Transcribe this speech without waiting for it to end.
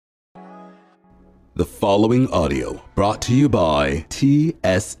The following audio, brought to you by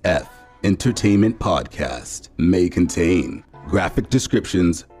TSF Entertainment Podcast, may contain graphic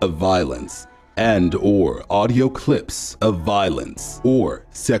descriptions of violence and or audio clips of violence or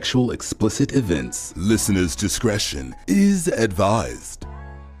sexual explicit events. Listener's discretion is advised.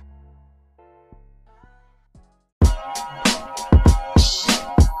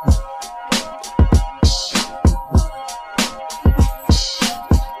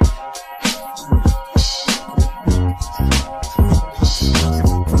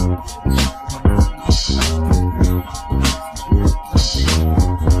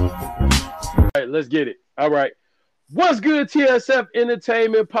 Let's get it. All right. What's good, TSF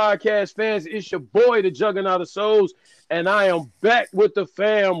Entertainment Podcast fans? It's your boy, the Juggernaut of Souls, and I am back with the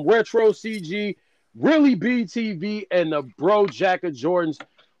fam, RETROCG, REALLYBTV, and the bro JACKOFJORDANS.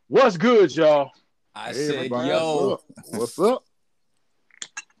 What's good, y'all? I said, yo. What's up?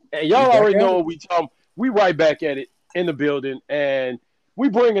 And y'all already know what we talking. We right back at it in the building, and we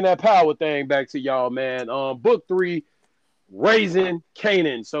bringing that power thing back to y'all, man. Book 3, Raising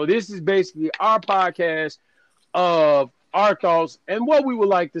Kanan. So this is basically our podcast of our thoughts and what we would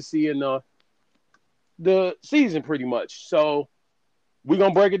like to see in the season, pretty much. So we're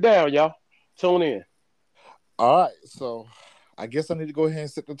gonna break it down, y'all. Tune in. All right, so I guess I need to go ahead and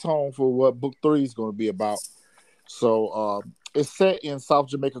set the tone for what book 3 is going to be about. So it's set in South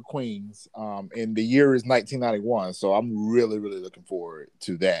Jamaica, Queens, and the year is 1991. So I'm really looking forward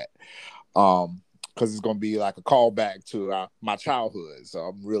to that. Because it's going to be like a callback to my childhood. So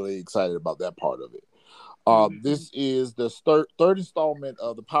I'm really excited about that part of it. This is the third installment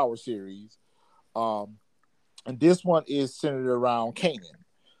of the Power series. And this one is centered around Kanan.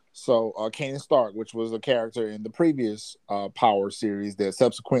 So Kanan Stark, which was a character in the previous Power series that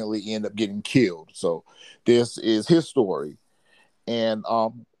subsequently ended up getting killed. So this is his story. And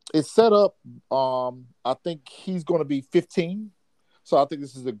it's set up, I think he's going to be 15. So I think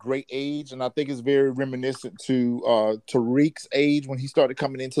this is a great age, and I think it's very reminiscent to Tariq's age when he started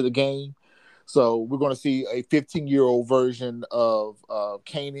coming into the game. So we're going to see a 15-year-old version of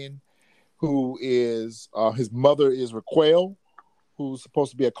Kanan, who is his mother is Raquel, who's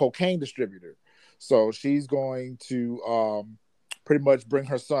supposed to be a cocaine distributor. So she's going to pretty much bring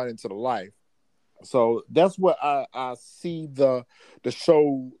her son into the life. So that's what I see the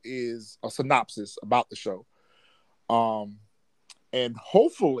show is a synopsis about the show. And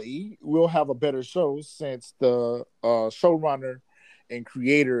hopefully we'll have a better show since the showrunner and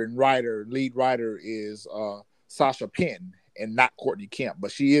creator and lead writer is Sasha Penn and not Courtney Kemp, but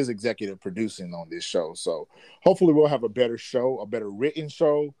she is executive producing on this show. So hopefully we'll have a better show, a better written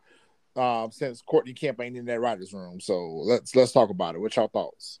show, since Courtney Kemp ain't in that writer's room. So let's talk about it. What's your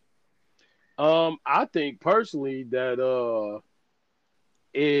thoughts? I think personally that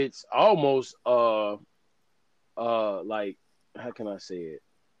it's almost like, how can I say it?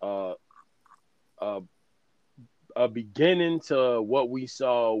 A beginning to what we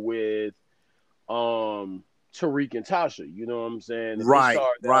saw with Tariq and Tasha. You know what I'm saying?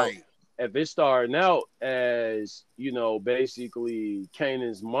 If it's starting out as, basically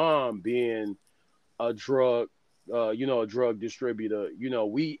Kanan's mom being a drug distributor,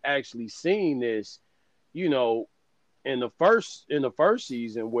 we actually seen this, in the first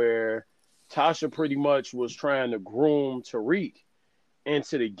season where Tasha pretty much was trying to groom Tariq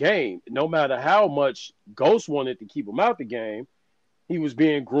into the game. No matter how much Ghost wanted to keep him out the game, he was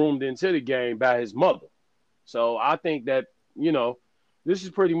being groomed into the game by his mother. So I think that, this is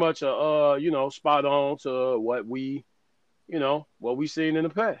pretty much a, spot on to what we seen in the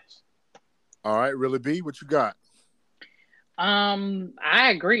past. All right, Really B, what you got?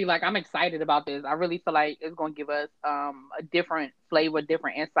 I agree. Like, I'm excited about this. I really feel like it's going to give us a different flavor,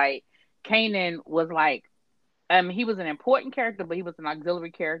 different insight. Kanan was like, he was an important character, but he was an auxiliary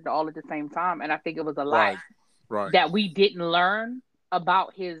character all at the same time. And I think it was a lot that we didn't learn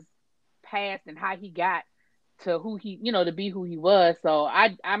about his past and how he got to who he, to be who he was. So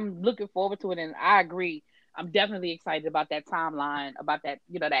I'm looking forward to it. And I agree. I'm definitely excited about that timeline, about that,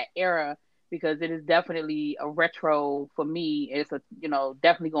 that era, because it is definitely a retro for me. It's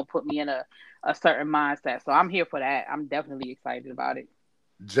definitely going to put me in a certain mindset. So I'm here for that. I'm definitely excited about it.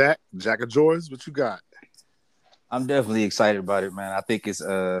 JACKOFJORDANS, what you got? I'm definitely excited about it, man. I think it's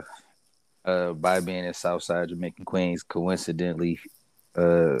by being in Southside Jamaican Queens, coincidentally,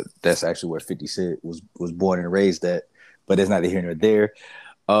 that's actually where 50 Cent was born and raised at, but it's neither here nor there.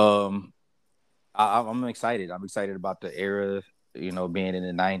 I'm excited. I'm excited about the era, being in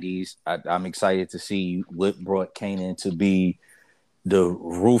the 90s. I'm excited to see what brought Kanan to be the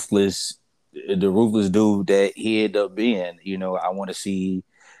ruthless dude that he ended up being. I want to see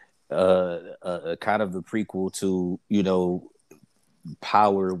kind of the prequel to, you know,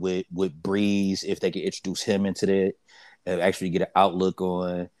 Power with Breeze, if they could introduce him into that and actually get an outlook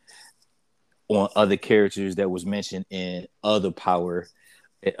on other characters that was mentioned in other Power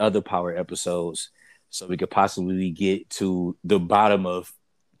episodes, so we could possibly get to the bottom of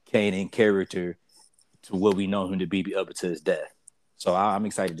Kanan character to what we know him to be up to his death. So I'm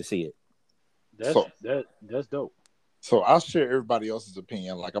excited to see it. That's dope. So I'll share everybody else's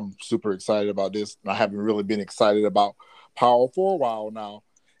opinion. Like, I'm super excited about this, and I haven't really been excited about Power for a while now.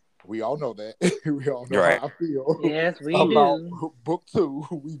 We all know that. We all know how I feel. Yes, we about do. Book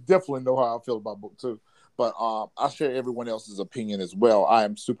 2. We definitely know how I feel about Book 2. But I'll share everyone else's opinion as well. I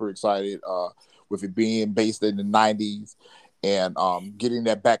am super excited with it being based in the 90s and getting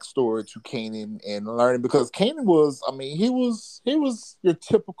that backstory to Kanan and learning, because Kanan was, I mean, he was your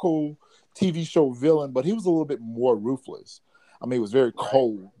typical TV show villain, but he was a little bit more ruthless. I mean, he was very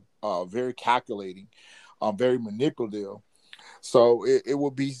cold, very calculating, very manipulative. So it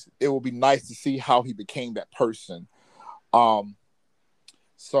will be nice to see how he became that person.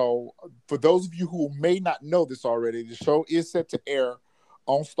 So for those of you who may not know this already, the show is set to air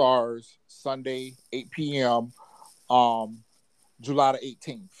on Stars Sunday, 8 p.m. July the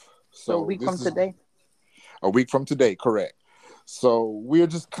 18th. So a week from today. A week from today, correct. So we're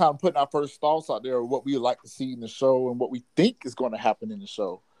just kind of putting our first thoughts out there of what we would like to see in the show and what we think is going to happen in the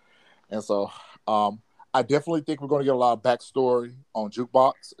show. And so I definitely think we're going to get a lot of backstory on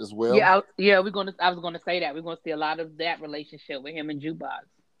Jukebox as well. Yeah, I was going to say that we're going to see a lot of that relationship with him and Jukebox.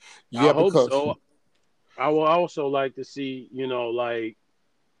 Yeah, I hope so. I will also like to see, you know, like,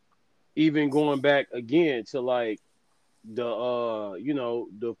 even going back again to like the you know,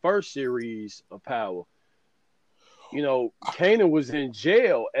 the first series of Power. You know, Kanan was in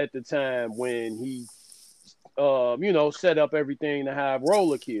jail at the time when he you know, set up everything to have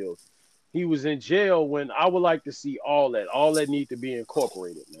Roller killed. He was in jail when I would like to see all that need to be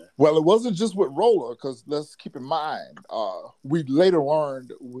incorporated, man. Well, it wasn't just with Roller, because let's keep in mind, we later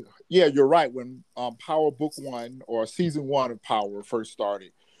learned, yeah, you're right, when Power Book 1 or Season 1 of Power first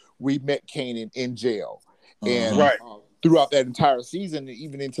started, we met Kanan in jail. And throughout that entire season,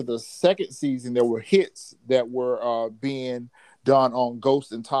 even into the second season, there were hits that were being done on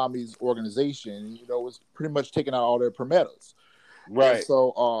Ghost and Tommy's organization. You know, it was pretty much taking out all their permettas. Right. And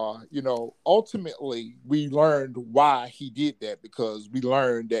so, you know, ultimately, we learned why he did that, because we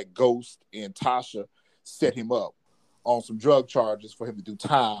learned that Ghost and Tasha set him up on some drug charges for him to do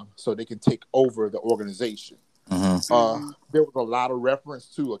time so they can take over the organization. There was a lot of reference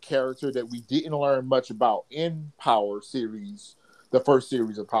to a character that we didn't learn much about in Power series, the first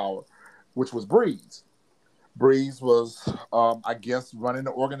series of Power, which was Breeze. Breeze was, I guess, running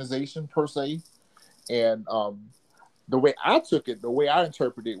the organization per se. And the way I took it, the way I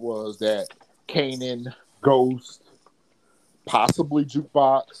interpreted it was that Kanan, Ghost, possibly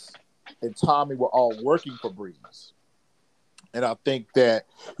Jukebox, and Tommy were all working for Breeze. And I think that,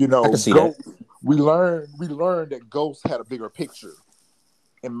 you know, we learned that Ghost had a bigger picture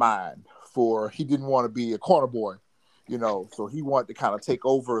in mind. For he didn't want to be a corner boy, you know, so he wanted to kind of take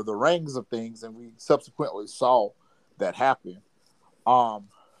over the reins of things, and we subsequently saw that happen.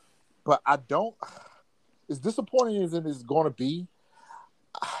 But I don't, as disappointing as it is going to be,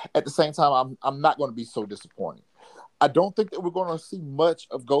 at the same time, I'm not going to be so disappointed. I don't think that we're going to see much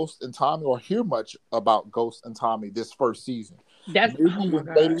of Ghost and Tommy or hear much about Ghost and Tommy this first season. Maybe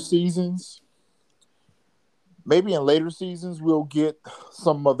in later seasons we'll get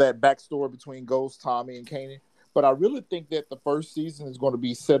some of that backstory between Ghost, Tommy, and Kanan. But I really think that the first season is going to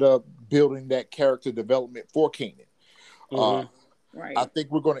be set up building that character development for Kanan. Right. I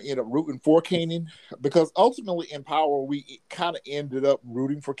think we're going to end up rooting for Kanan, because ultimately in Power, we kind of ended up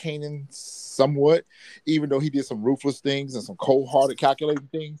rooting for Kanan somewhat, even though he did some ruthless things and some cold-hearted, calculating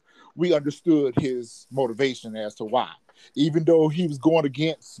things. We understood his motivation as to why. Even though he was going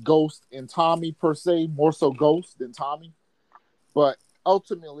against Ghost and Tommy per se, more so Ghost than Tommy. But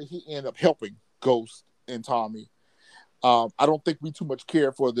ultimately, he ended up helping Ghost and Tommy. I don't think we too much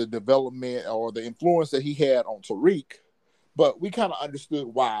care for the development or the influence that he had on Tariq. But we kind of understood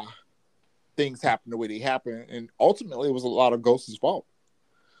why things happened the way they happened. And ultimately, it was a lot of Ghost's fault.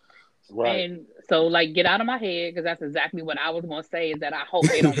 Right. And so, like, get out of my head, because that's exactly what I was going to say, is that I hope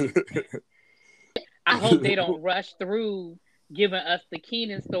they don't... I hope they don't rush through giving us the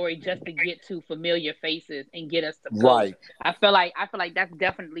Kenan story just to get to familiar faces and get us to Ghost. Right. I feel like that's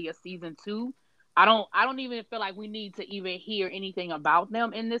definitely a season 2. I don't even feel like we need to even hear anything about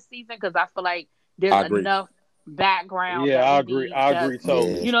them in this season, because I feel like there's enough background. Yeah, that I we agree. need. I agree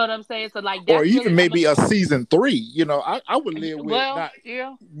totally. You know what I'm saying? So like or that's even really maybe a season 3. You know, I would live with not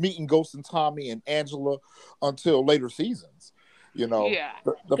yeah. meeting Ghost and Tommy and Angela until later seasons. You know, Yeah,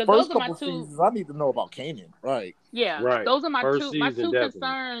 the because first those are my couple two. seasons, I need to know about Kanan, right? Yeah, Right. those are my First two. My season, two definitely.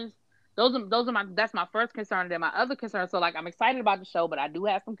 concerns. Those are my. That's my first concern. Then my other concern. So like, I'm excited about the show, but I do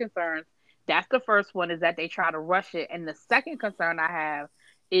have some concerns. That's the first one, is that they try to rush it, and the second concern I have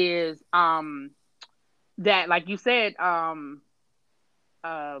is that, like you said, um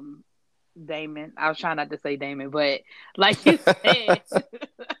Damon. I was trying not to say Damon, but like you said,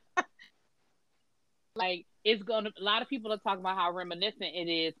 like it's gonna. A lot of people are talking about how reminiscent it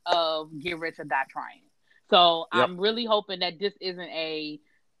is of Get Rich or Die Trying. So Yep. I'm really hoping that this isn't a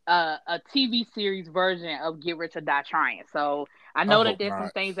TV series version of Get Rich or Die Trying. So I I know that hope there's some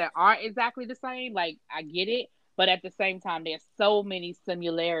not. things that aren't exactly the same. Like, I get it, but at the same time, there's so many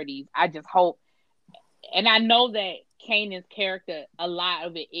similarities. I just hope, and I know that Kanan's character, a lot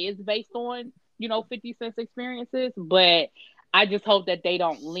of it is based on 50 Cent's experiences, but I just hope that they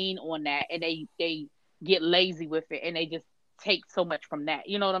don't lean on that and they get lazy with it and they just take so much from that.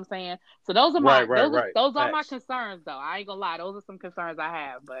 You know what I'm saying? So those are Right, my right, right. those are my Facts. concerns, concerns, though. I ain't gonna lie, those are some concerns I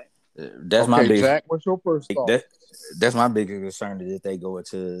have. But That's my Okay, biggest. Jack, what's your first thought? That's my biggest concern, is if they go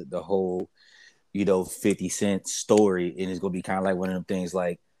into the whole, 50 Cent story, and it's gonna be kind of like one of them things.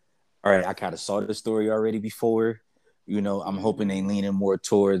 Like, all right, I kind of saw the story already before. I'm hoping they leaning more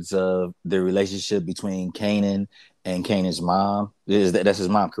towards the relationship between Kanan and Kanan's mom. That's his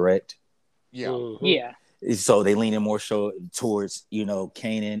mom, correct? Yeah. Mm-hmm. yeah, So they leaning more towards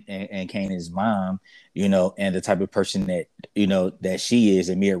Kanan and Kanan's mom, and the type of person that that she is.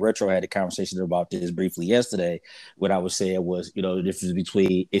 And me and Retro had a conversation about this briefly yesterday. What I was saying was, the difference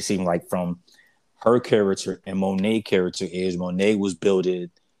between, it seemed like, from her character and Monet's character, is Monet was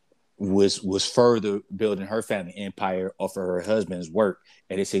further building her family empire off of her husband's work.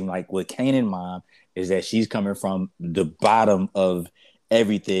 And it seemed like with Kanan's mom is that she's coming from the bottom of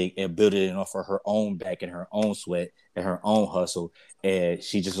everything and building it off of her own back and her own sweat and her own hustle. And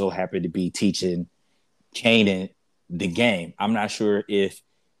she just so happened to be teaching Kanan the game. I'm not sure if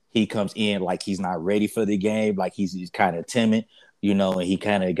he comes in like he's not ready for the game, like he's kind of timid, and he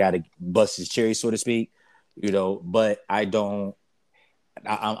kind of got to bust his cherry, so to speak, but I'm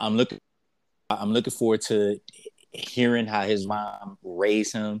looking forward to hearing how his mom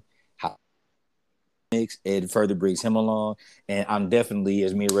raised him, how it further brings him along. And I'm definitely,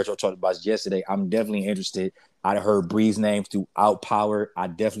 as me and Retro talked about yesterday, I'm definitely interested. I heard Bree's name throughout Power. I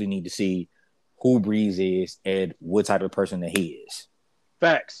definitely need to see who Breeze is and what type of person that he is.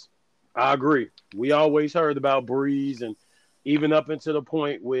 Facts. I agree. We always heard about Breeze, and even up until the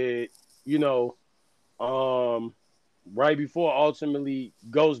point with, right before ultimately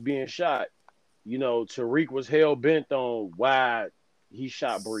Ghost being shot, Tariq was hell bent on why he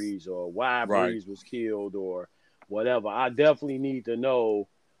shot Breeze or why Right. Breeze was killed or whatever. I definitely need to know,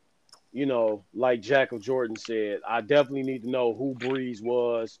 like Jack of Jordan said, I definitely need to know who Breeze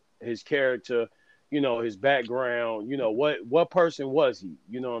was, his character, his background, what person was he?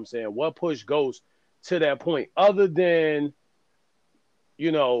 You know what I'm saying? What pushed Ghost to that point other than,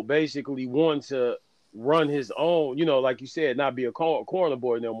 basically wanting to run his own, like you said, not be a corner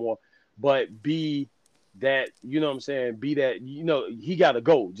boy no more, but be that, you know what I'm saying? Be that, he got to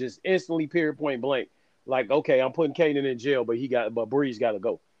go just instantly, period, point blank. Like, okay, I'm putting Kanan in jail, but Breeze got to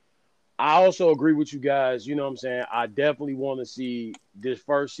go. I also agree with you guys. You know what I'm saying? I definitely want to see this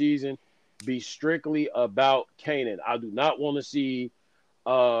first season be strictly about Kanan. I do not want to see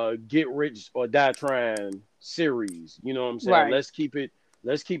Get Rich or Die Trying series. You know what I'm saying? right.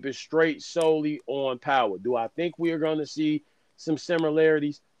 Let's keep it straight solely on Power. Do I think we are going to see some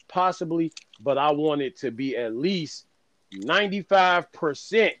similarities? Possibly, but I want it to be at least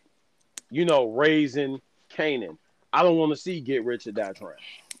 95%, raising Kanan. I don't want to see Get Rich or Die Trying.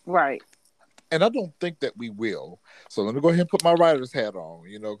 Right. And I don't think that we will. So let me go ahead and put my writer's hat on,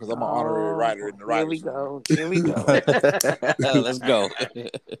 because I'm an honorary writer in the Here we writers' room. go. Here we go. Let's go.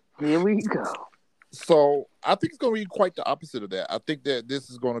 Here we go. So I think it's going to be quite the opposite of that. I think that this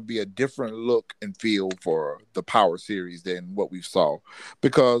is going to be a different look and feel for the Power series than what we saw.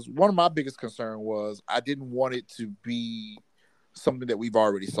 Because one of my biggest concern was I didn't want it to be something that we've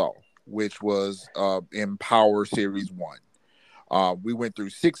already saw, which was in Power Series 1. We went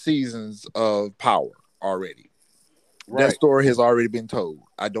through 6 seasons of Power already. Right. That story has already been told.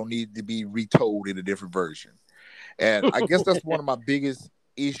 I don't need to be retold in a different version. And I guess that's one of my biggest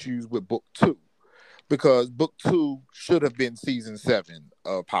issues with Book 2. Because Book 2 should have been season 7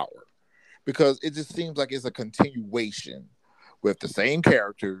 of Power. Because it just seems like it's a continuation with the same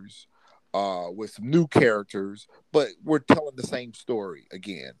characters, with some new characters, but we're telling the same story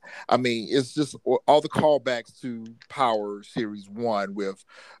again. I mean, it's just all the callbacks to Power Series 1 with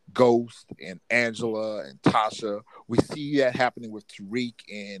Ghost and Angela and Tasha. We see that happening with Tariq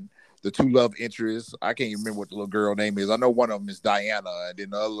and the two love interests. I can't even remember what the little girl name is. I know one of them is Diana, and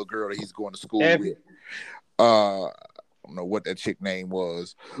then the other little girl that he's going to school with. I don't know what that chick name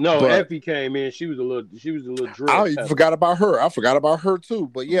was. No, Effie came in. She was a little drug. I forgot about her. I forgot about her too.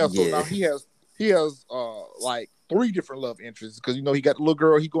 But yeah, so now he has like 3 different love interests because he got the little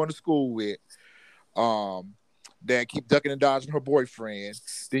girl he going to school with. That keep ducking and dodging her boyfriend.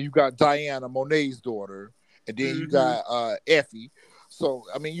 Then you got Diana, Monet's daughter, and then you got Effie. So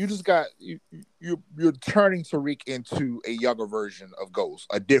I mean, you just got you're turning Tariq into a younger version of Ghost,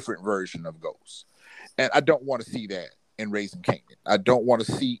 a different version of Ghost, and I don't want to see that in Raising Kanan. I don't want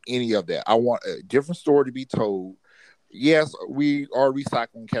to see any of that. I want a different story to be told. Yes, we are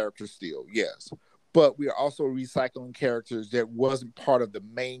recycling characters still, yes, but we are also recycling characters that wasn't part of the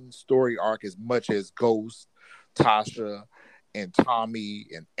main story arc as much as Ghost, Tasha, and Tommy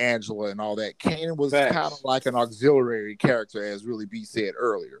and Angela and all that. Kanan was kind of like an auxiliary character, as Really B said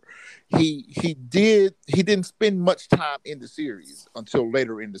earlier. He didn't spend much time in the series until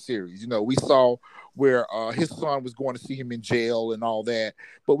later in the series. We saw where his son was going to see him in jail and all that,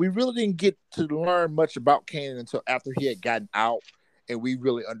 but we really didn't get to learn much about Kanan until after he had gotten out and we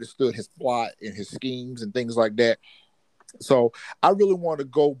really understood his plot and his schemes and things like that. So I really want to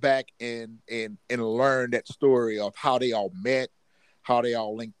go back and learn that story of how they all met, how they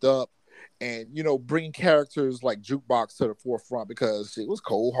all linked up, and bring characters like Jukebox to the forefront because she was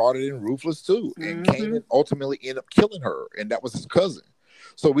cold-hearted and ruthless too, and Kanan ultimately ended up killing her, and that was his cousin.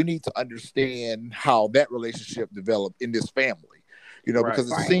 So we need to understand how that relationship developed in this family, because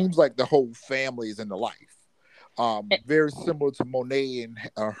it seems like the whole family is in the life. Very similar to Monet and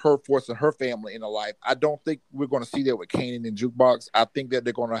her force and her family in the life. I don't think we're going to see that with Kanan and Jukebox. I think that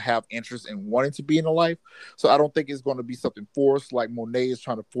they're going to have interest in wanting to be in the life. So I don't think it's going to be something forced like Monet is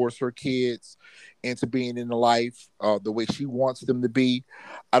trying to force her kids into being in the life the way she wants them to be.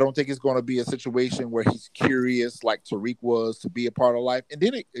 I don't think it's going to be a situation where he's curious like Tariq was to be a part of life. And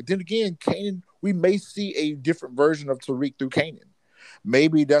then again, Kanan, we may see a different version of Tariq through Kanan.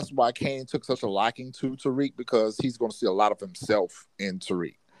 Maybe that's why Kanan took such a liking to Tariq because he's going to see a lot of himself in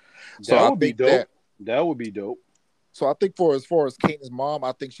Tariq. So that would be dope. That would be dope. So I think as far as Kanan's mom,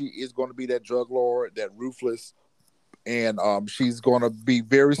 I think she is going to be that drug lord, that ruthless, and she's going to be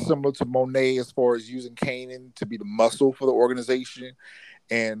very similar to Monet as far as using Kanan to be the muscle for the organization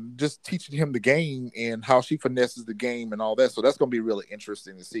and just teaching him the game and how she finesses the game and all that. So that's going to be really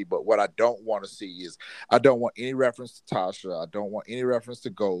interesting to see. But what I don't want to see is I don't want any reference to Tasha. I don't want any reference to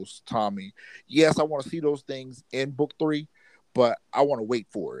Ghost, Tommy. Yes, I want to see those things in book 3, but I want to wait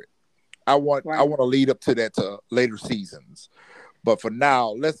for it. I want to lead up to that to later seasons. But for now,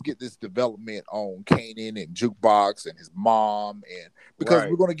 let's get this development on Kanan and Jukebox and his mom, and because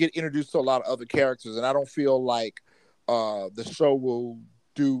we're going to get introduced to a lot of other characters, and I don't feel like the show will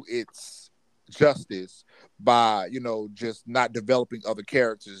do its justice by just not developing other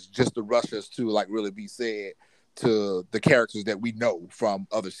characters just to rush us to, like Really B said, to the characters that we know from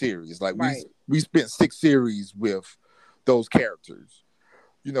other series. Like we spent 6 series with those characters,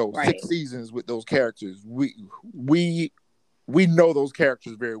 6 seasons with those characters. We know those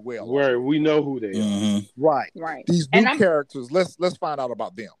characters very well. We know who they are. Right. These new characters, let's find out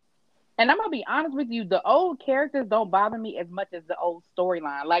about them. And I'm gonna be honest with you, the old characters don't bother me as much as the old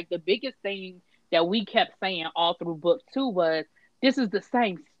storyline. Like the biggest thing that we kept saying all through book 2 was this is the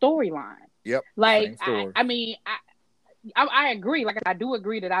same storyline. Yep. Like I agree. Like I do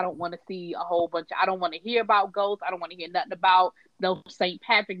agree that I don't want to see a whole bunch. I don't want to hear about ghosts. I don't want to hear nothing about no St.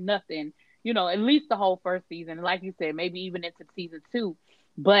 Patrick. Nothing. At least the whole first season. And like you said, maybe even into season 2.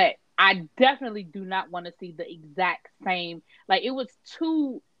 But I definitely do not want to see the exact same. Like it was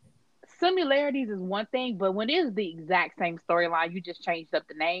too. Similarities is one thing, but when it is the exact same storyline, you just changed up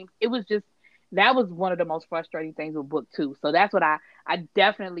the names. That was one of the most frustrating things with book 2. So that's what I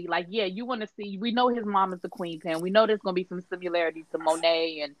definitely like. Yeah, you want to see. We know his mom is the queen pin. We know there's gonna be some similarities to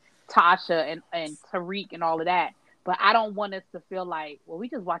Monet and Tasha and Tariq and all of that. But I don't want us to feel like, well, we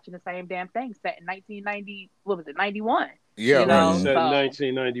just watching the same damn thing set in 1990. What was it? 91. Yeah, set in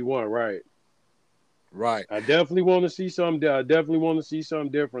 1991. Right. I definitely want to see something. I definitely want to see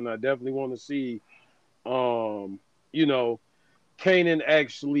something different. I definitely want to see, Kanan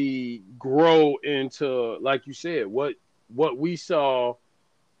actually grow into, like you said, what we saw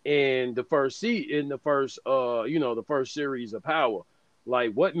in the first the first series of Power.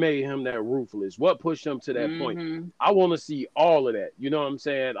 Like, what made him that ruthless? What pushed him to that point? Mm-hmm. I want to see all of that. You know what I'm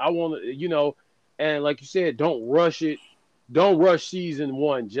saying? I want to, and like you said, don't rush it. Don't rush season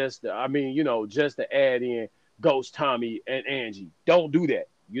one just just to add in Ghost, Tommy, and Angie. Don't do that.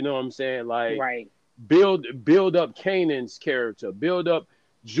 You know what I'm saying? Like, Right. build up Kanan's character, build up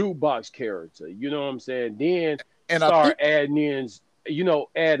Jukebox character. You know what I'm saying? Then And start adding in,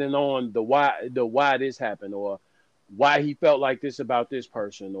 adding on the why this happened, or why he felt like this about this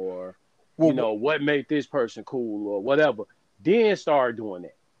person, or what made this person cool, or whatever. Then start doing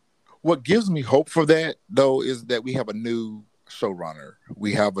that. What gives me hope for that, though, is that we have a new showrunner.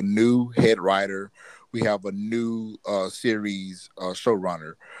 We have a new head writer. We have a new series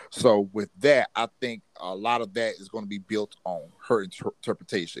showrunner. So with that, I think a lot of that is going to be built on her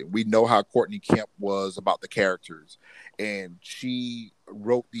interpretation. We know how Courtney Kemp was about the characters, and she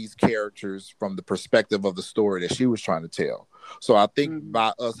wrote these characters from the perspective of the story that she was trying to tell. So I think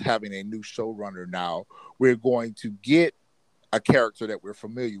by us having a new showrunner now, we're going to get a character that we're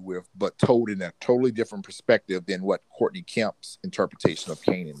familiar with, but told in a totally different perspective than what Courtney Kemp's interpretation of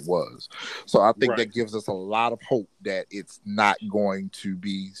Kanan was. So I think that gives us a lot of hope that it's not going to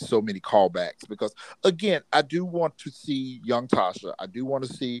be so many callbacks, because again, I do want to see young Tasha. I do want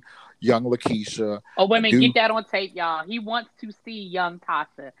to see young Lakeisha. Oh, wait a minute. Get that on tape, y'all. He wants to see young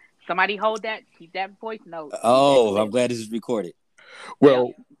Tasha. Somebody hold that. Keep that voice note. Oh, I'm glad this is recorded.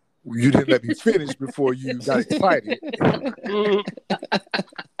 Well, you didn't let me finish before you got excited.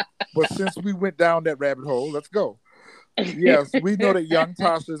 But since we went down that rabbit hole, let's go. Yes, we know that young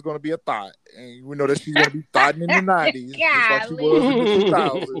Tasha is going to be a thought, and we know that she's going to be thotting in the 90s, just like she was in the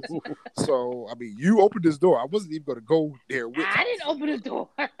 2000s. So, I mean, you opened this door. I wasn't even going to go there with I didn't open the door.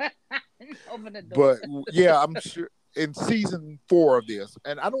 I didn't open the door. But, yeah, I'm sure in season 4 of this,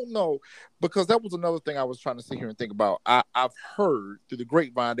 and I don't know, because that was another thing I was trying to sit here and think about. I've heard through the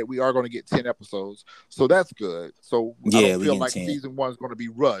grapevine that we are going to get 10 episodes, so that's good. So I don't feel like 10. Season 1 is going to be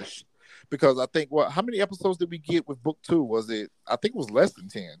rushed, because I think, how many episodes did we get with book 2? I think it was less than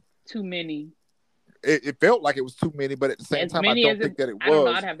 10. Too many. It felt like it was too many, but at the same time, I don't think that it was. I don't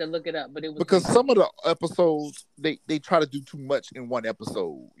know. I'd have to look it up, but it was because some of the episodes they try to do too much in one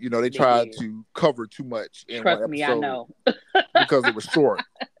episode. They try to cover too much in one episode. Trust me, I know. Because it was short,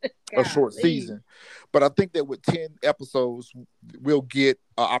 a short season. But I think that with 10 episodes, we'll get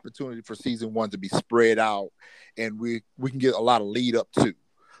an opportunity for season 1 to be spread out, and we can get a lot of lead up to.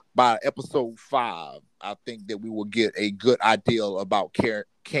 By episode 5, I think that we will get a good idea about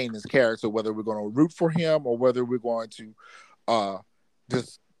Kanan's character, whether we're going to root for him or whether we're going to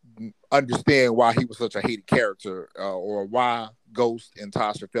just understand why he was such a hated character, or why Ghost and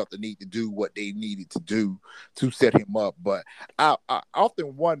Tasha felt the need to do what they needed to do to set him up. But I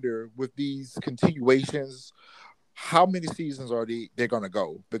often wonder, with these continuations, how many seasons are they're going to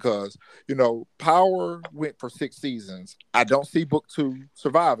go? Because, Power went for 6 seasons. I don't see book 2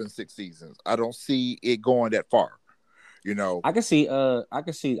 surviving 6 seasons. I don't see it going that far. I can see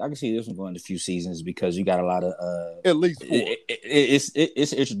this one going a few seasons, because you got a lot of at least 4.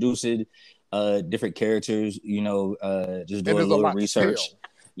 It's introducing different characters, just doing a little research.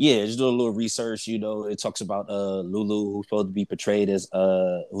 Yeah, just do a little research. It talks about Lulu, who's supposed to be portrayed as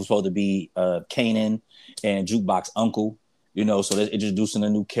who's supposed to be Kanan and Jukebox uncle. So that's introducing a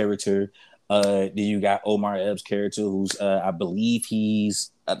new character. Then you got Omar Ebb's character, who's I believe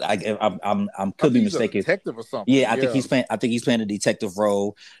he's I'm could be mistaken. A detective or something. Yeah, I think he's playing a detective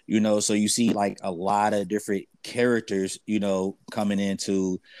role. So you see like a lot of different characters, coming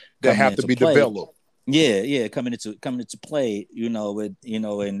into that have to be developed. Yeah, coming into play,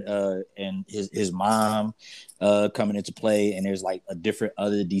 and his mom coming into play, and there's like a different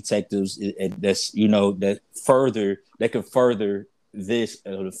other detectives that's that can further this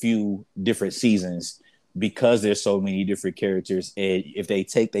a few different seasons, because there's so many different characters, and if they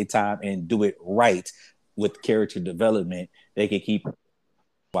take their time and do it right with character development, they can keep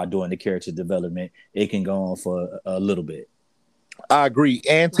while doing the character development. It can go on for a little bit. I agree,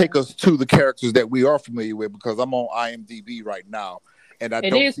 and take us to the characters that we are familiar with, because I'm on IMDb right now, and I was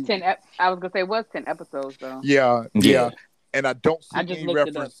gonna say it was 10 episodes though. Yeah, and I don't see any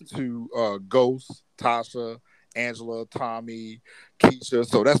reference to Ghost, Tasha, Angela, Tommy, Keisha.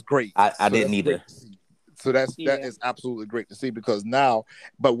 So that's great. I didn't either. So that is absolutely great to see, because now.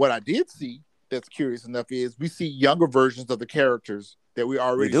 But what I did see that's curious enough is we see younger versions of the characters that we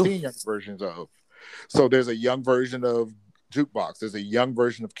already seen younger versions of. So there's a young version of Jukebox. There's a young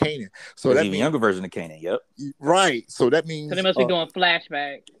version of Kanan. So that's a younger version of Kanan. Yep. Right. So that means they must be doing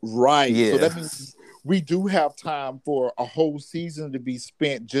flashback. Right. Yeah. So that means we do have time for a whole season to be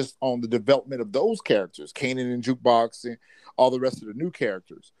spent just on the development of those characters, Kanan and Jukebox, and all the rest of the new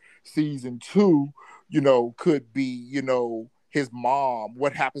characters. Season 2, could be, his mom,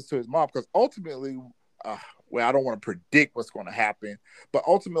 what happens to his mom, because ultimately, well, I don't want to predict what's going to happen, but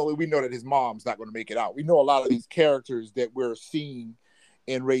ultimately we know that his mom's not going to make it out. We know a lot of these characters that we're seeing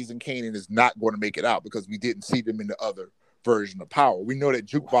in Raising Kanan is not going to make it out because we didn't see them in the other version of Power. We know that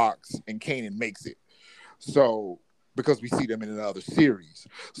Jukebox and Kanan makes it. So, because we see them in another series.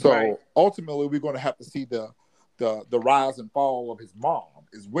 So ultimately we're going to have to see the rise and fall of his mom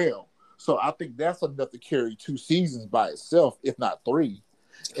as well. So I think that's enough to carry 2 seasons by itself, if not 3.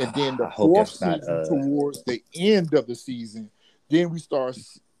 And then the 4th season, towards the end of the season, then we start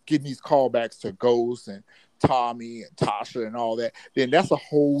getting these callbacks to Ghost and Tommy and Tasha and all that. Then that's a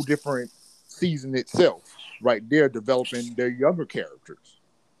whole different season itself, right there, developing their younger characters.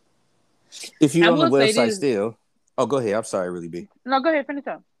 If you're on the website still, go ahead. I'm sorry, Really B. No, go ahead, finish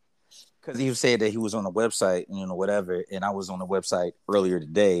up. Because he said that he was on the website, whatever, and I was on the website earlier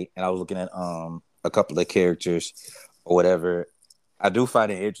today, and I was looking at a couple of characters or whatever. I do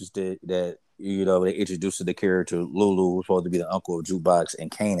find it interesting that they introduced the character Lulu, who's supposed to be the uncle of Jukebox and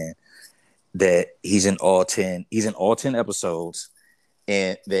Kanan, that he's in all 10 episodes,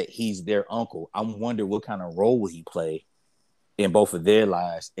 and that he's their uncle. I wonder what kind of role will he play in both of their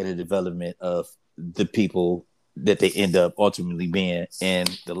lives in the development of the people that they end up ultimately being in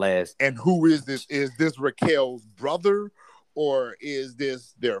the last. And who is this? Is this Raquel's brother, or is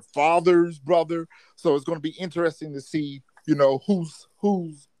this their father's brother? So it's going to be interesting to see,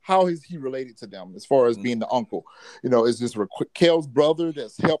 how is he related to them as far as being the uncle? Is this Raquel's brother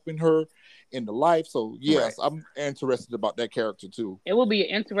that's helping her in the life? So yes, right. I'm interested about that character too. It will be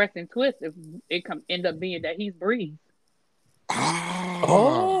an interesting twist if it end up being that he's Breeze.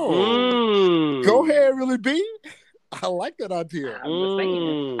 Go ahead, Really B. I like that idea.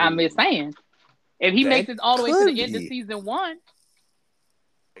 I'm just saying. If he makes it all the way to the end of season 1.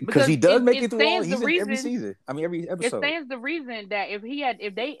 Because he does make it through all. He's in every season. I mean, every episode. It stands the reason that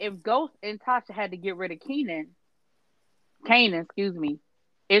if Ghost and Tasha had to get rid of Kanan,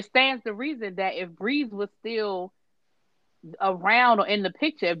 it stands the reason that if Breeze was still around or in the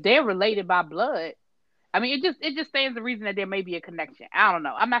picture, if they're related by blood, I mean, it just stands the reason that there may be a connection. I don't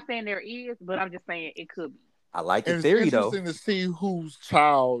know. I'm not saying there is, but I'm just saying it could be. I like the theory, though. It's interesting to see whose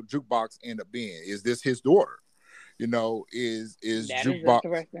child Jukebox end up being. Is this his daughter? Is that Jukebox? Is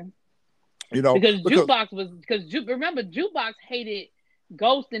interesting. Remember, Jukebox hated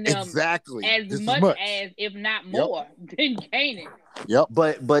Ghost and them exactly as much as, if not more, than Kanan. Yep.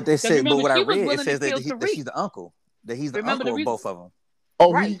 But they said, but what I read, it says that she's the uncle. That he's the uncle of both of them.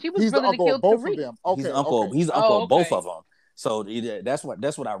 Oh, right. He's the uncle of both of them. Okay. He's the uncle of both of them. So that's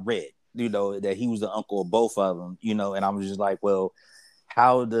what I read. That he was the uncle of both of them. And I'm just like, well,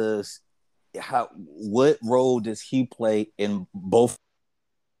 what role does he play in both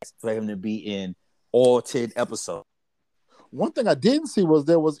for him to be in all 10 episodes? One thing I didn't see was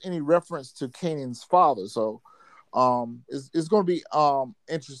there was any reference to Kanan's father. So it's going to be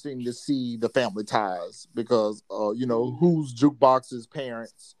interesting to see the family ties because who's Jukebox's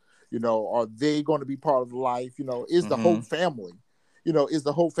parents, are they going to be part of the life? Is the whole family, is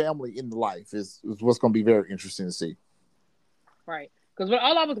the whole family in the life is what's going to be very interesting to see. Right. Because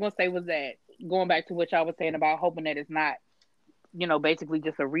all I was going to say was that, going back to what y'all was saying about hoping that it's not, basically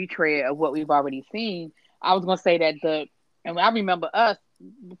just a retread of what we've already seen, I was going to say that and I remember us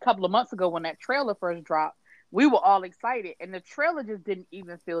a couple of months ago when that trailer first dropped, we were all excited, and the trailer just didn't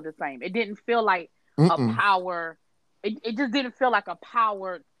even feel the same. It didn't feel like a power. It just didn't feel like a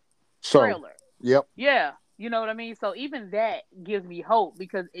powered trailer. Yep. Yeah. You know what I mean? So even that gives me hope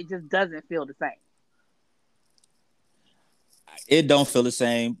because it just doesn't feel the same. It don't feel the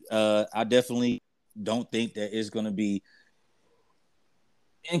same. I definitely don't think that it's going to be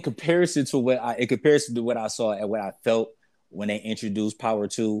in comparison to what I saw and what I felt when they introduced Power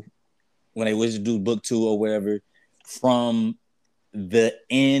 2, when they was to do book 2 or whatever, from the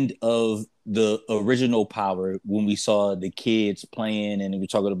end of the original Power, when we saw the kids playing and we were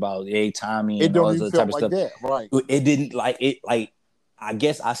talking about Tommy and all this type of stuff. That, right. It didn't I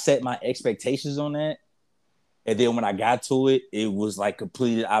guess I set my expectations on that. And then when I got to it, it was like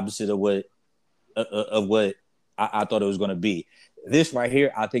completely opposite of what I thought it was going to be. This right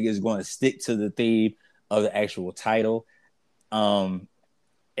here, I think is going to stick to the theme of the actual title. And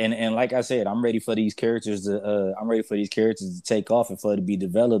like I said, I'm ready for these characters to take off and for it to be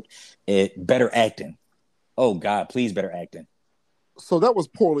developed. Better acting. Oh God, please, better acting. So that was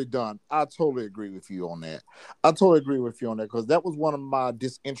poorly done. I totally agree with you on that. Because that was one of my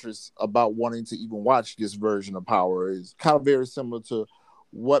disinterests about wanting to even watch this version of Power. Is kind of very similar to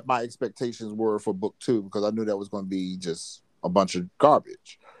what my expectations were for book 2, because I knew that was going to be just a bunch of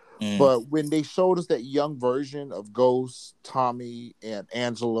garbage. But when they showed us that young version of Ghost, Tommy, and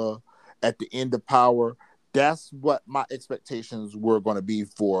Angela at the end of Power, that's what my expectations were going to be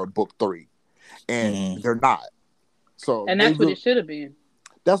for book 3. And they're not. So and that's what it should have been.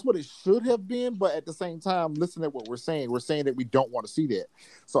 That's what it should have been. But at the same time, listen to what we're saying. We're saying that we don't want to see that.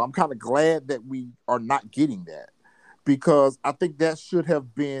 So I'm kind of glad that we are not getting that, because I think that should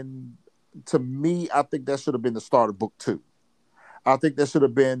have been, to me, I think that should have been the start of book 2. I think that should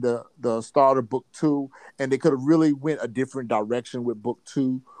have been the start of book 2, and they could have really went a different direction with book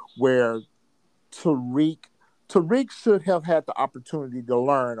 2, where Tariq should have had the opportunity to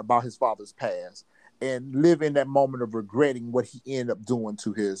learn about his father's past and live in that moment of regretting what he ended up doing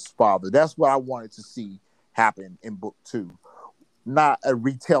to his father. That's what I wanted to see happen in book 2, not a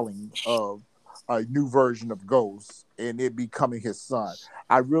retelling of a new version of Ghost and it becoming his son.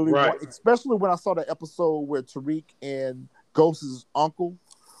 I really want, especially when I saw the episode where Tariq and Ghost's uncle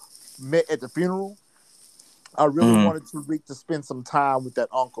met at the funeral. I really wanted Tariq to spend some time with that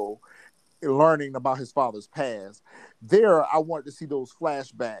uncle, learning about his father's past. There, I wanted to see those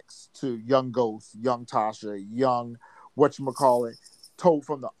flashbacks to young Ghost, young Tasha, young whatchamacallit, told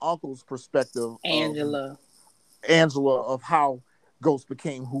from the uncle's perspective, Angela, of how Ghost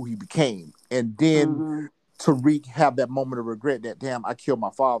became who he became. And then Tariq have that moment of regret that, damn, I killed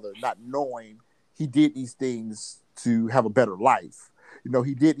my father, not knowing he did these things to have a better life. You know,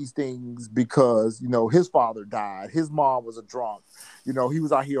 he did these things because, you know, his father died. His mom was a drunk. You know, he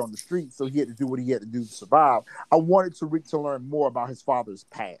was out here on the street, so he had to do what he had to do to survive. I wanted Tariq to learn more about his father's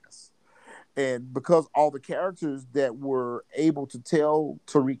past. And because all the characters that were able to tell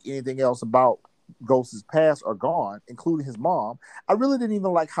Tariq anything else about Ghost's past are gone, including his mom, I really didn't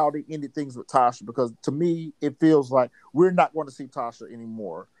even like how they ended things with Tasha, because to me, it feels like we're not going to see Tasha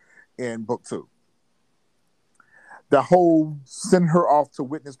anymore in book 2. The whole send her off to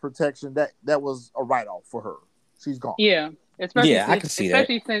witness protection, that was a write-off for her. She's gone. Yeah, especially I can see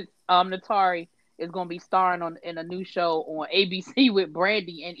especially since Natari is going to be starring in a new show on ABC with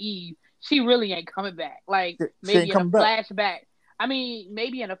Brandy and Eve. She really ain't coming back. Like, maybe in a flashback. I mean,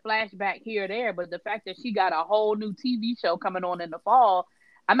 maybe in a flashback here or there, but the fact that she got a whole new TV show coming on in the fall,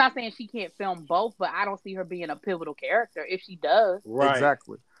 I'm not saying she can't film both, but I don't see her being a pivotal character if she does. Right.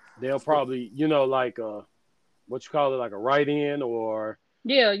 Exactly. They'll probably, like what you call it, like a write-in, or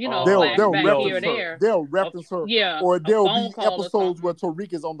they'll reference here or her. there. They'll reference her. Or there'll be episodes where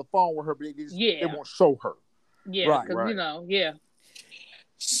Tariq is on the phone with her, but they won't show her. Yeah, because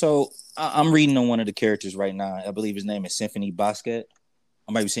So I'm reading on one of the characters right now. I believe his name is Symphony Basket.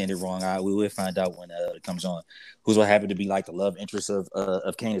 I might be saying it wrong. We will find out when it comes on. Who's what happened to be like the love interest of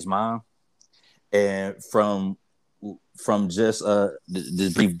Kanan's mom, and from just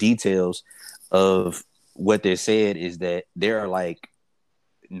the brief details of what they said is that there are like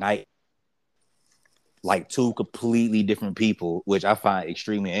two completely different people, which I find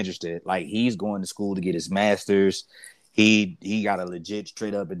extremely interesting. Like, he's going to school to get his master's. He got a legit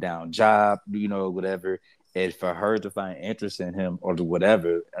straight up and down job, whatever. And for her to find interest in him or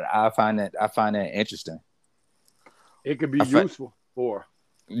whatever, I find that interesting. It could be useful for.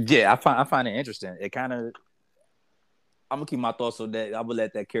 Yeah, I find it interesting. It kind of. I'm gonna keep my thoughts on that. I would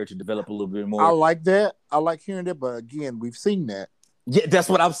let that character develop a little bit more. I like that. I like hearing that, but again, we've seen that. Yeah, that's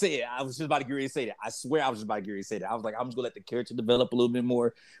what I'm saying. I was just about to get ready to say that. I swear I was just about to get ready to say that. I was like, I'm just gonna let the character develop a little bit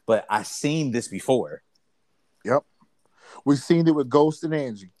more. But I've seen this before. Yep. We've seen it with Ghost and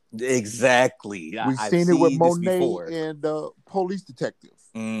Angie. Exactly. We've seen it with Monet and Police Detective.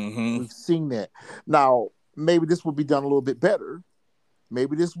 Mm-hmm. We've seen that. Now, maybe this will be done a little bit better.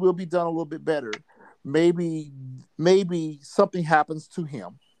 Maybe something happens to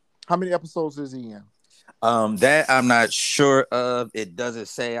him. How many episodes is he in? That I'm not sure of. It doesn't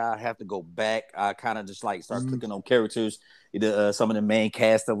say. I have to go back. I kind of just start clicking on characters. Some of the main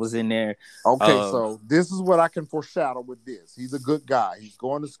cast that was in there. Okay, so this is what I can foreshadow with this. He's a good guy. He's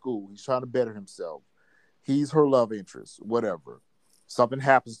going to school. He's trying to better himself. He's her love interest, whatever. Something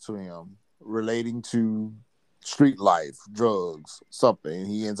happens to him relating to street life, drugs, something.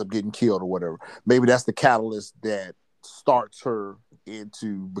 He ends up getting killed or whatever. Maybe that's the catalyst that starts her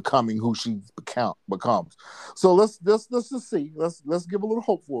into becoming who she becomes. So let's just see. Let's give a little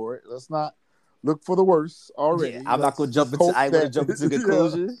hope for it. Let's not look for the worst already. Yeah, I'm not gonna jump into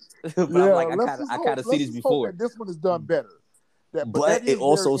conclusions. But I kind of see this before. This one is done better. But it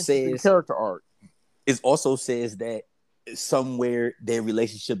also says character arc. It also says that somewhere their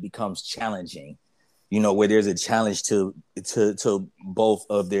relationship becomes challenging. Where there's a challenge to both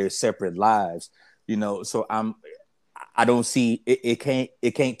of their separate lives. So I don't see it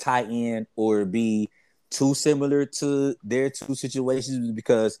can't tie in or be too similar to their two situations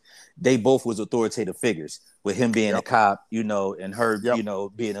because they both was authoritative figures. With him being a cop, and her,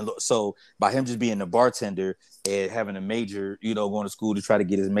 being so by him just being a bartender and having a major, going to school to try to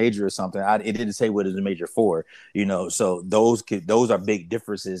get his major or something. It didn't say what is a major for, So those are big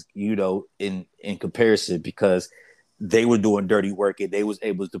differences, in comparison because they were doing dirty work and they was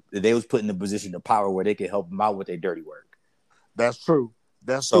put in a position of power where they could help them out with their dirty work. That's true.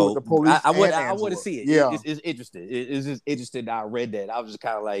 That's true. The police. I want to see it. Yeah, it's interesting. It's just interesting. I read that. I was just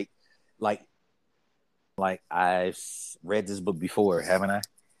kind of like I've read this book before, haven't I?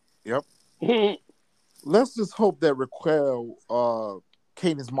 Yep. Let's just hope that Raquel,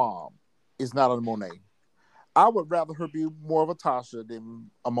 Kanan's mom, is not a Monet. I would rather her be more of a Tasha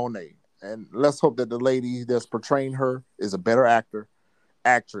than a Monet. And let's hope that the lady that's portraying her is a better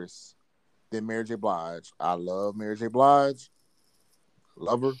actress than Mary J. Blige. I love Mary J. Blige.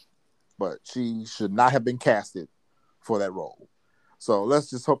 Love her. But she should not have been casted for that role. So let's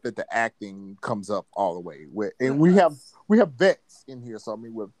just hope that the acting comes up all the way. And we have vets in here. So I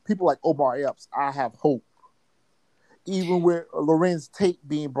mean, with people like Omar Epps, I have hope. Even with Lorenz Tate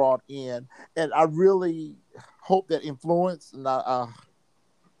being brought in, and I really hope that influence. And I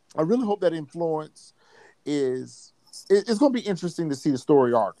really hope that influence is. It's going to be interesting to see the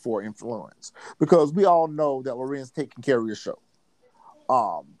story arc for influence because we all know that Lorenz Tate can carry a show.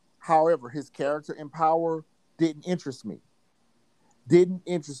 However, his character in Power didn't interest me.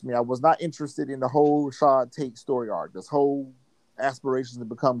 I was not interested in the whole Rashad Tate story arc. This whole aspirations to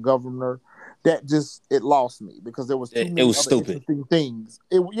become governor, it lost me because there was too many other interesting things.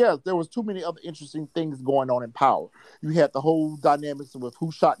 There was too many other interesting things going on in Power. You had the whole dynamics with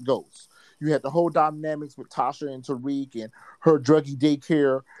who shot Ghost. You had the whole dynamics with Tasha and Tariq and her druggy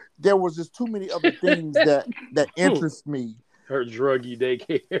daycare. There was just too many other things that interest me. Her druggy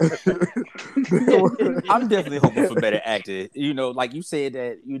daycare. I'm definitely hoping for better acting. Like you said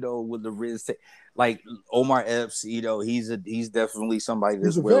that, with the Riz, like Omar Epps, he's definitely somebody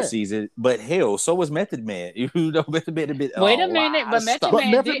that's well seasoned. But hell, so was Method Man. Method Man a bit. Wait a minute, but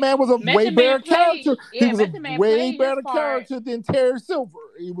Method Man was a way better character. He was a way better character than Terry Silver.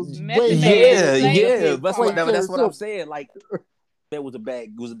 He was That's what I'm saying. Like that was a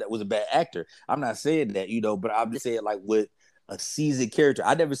bad actor. I'm not saying that, but I'm just saying like with a seasoned character.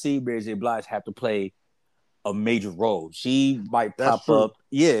 I never seen Mary J. Blige have to play a major role. She might pop up.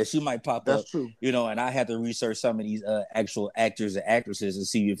 Yeah, she might pop up. That's true. And I had to research some of these actual actors and actresses and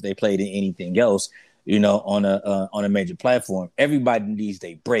see if they played in anything else, on a major platform. Everybody needs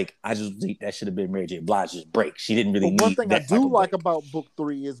their break. I just think that should have been Mary J. Blige's break. She didn't really need that. One thing I do like about Book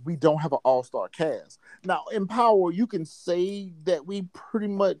 3 is we don't have an all-star cast. Now, in Power, you can say that we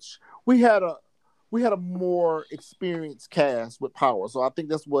had a more experienced cast with Power. So I think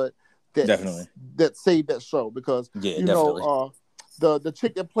that's what that saved that show because the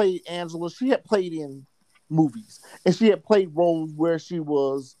chick that played Angela, she had played in movies and she had played roles where she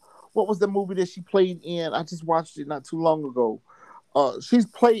was. What was the movie that she played in? I just watched it not too long ago. She's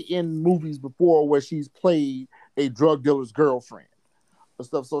played in movies before where she's played a drug dealer's girlfriend and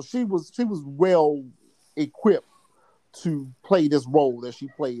stuff. So she was well equipped to play this role that she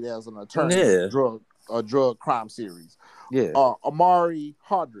played as an attorney in a drug crime series. Amari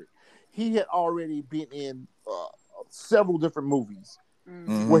Hardrick, he had already been in several different movies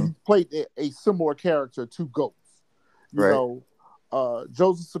where he played a similar character to Ghost.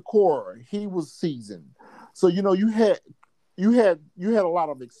 Joseph Sikora, he was seasoned. So you had a lot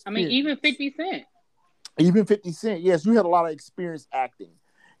of experience. I mean, even 50 Cent. Even 50 Cent, yes, you had a lot of experience acting.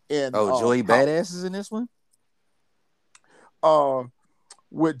 And Joey Badass is in this one.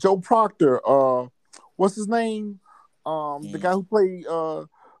 With Joe Proctor, what's his name? The guy who played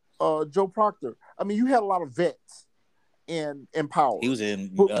Joe Proctor. I mean, you had a lot of vets in Power. He was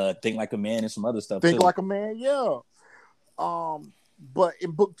in Think Like a Man and some other stuff. Think Like a Man, yeah. But in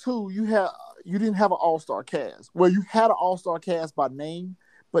Book 2, you didn't have an all-star cast. Well, you had an all-star cast by name,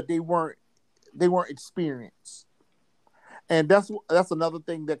 but they weren't experienced. And that's another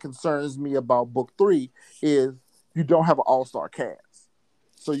thing that concerns me about Book 3 is you don't have an all-star cast.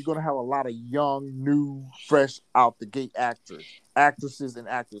 So you're going to have a lot of young, new, fresh out the gate actresses and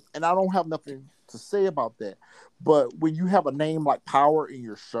actors. And I don't have nothing to say about that. But when you have a name like Power in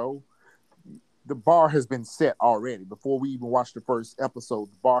your show, the bar has been set already. Before we even watch the first episode,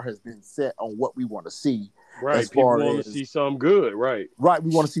 the bar has been set on what we want to see. Right. People want to see something good. Right. Right.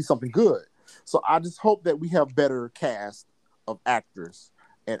 We want to see something good. So I just hope that we have better cast of actors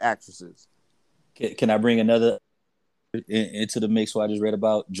and actresses. Can I bring another into the mix? What I just read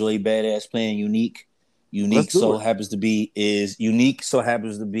about Joey Badass playing Unique. Unique so happens to be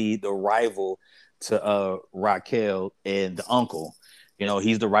the rival to Raquel and the uncle. You know,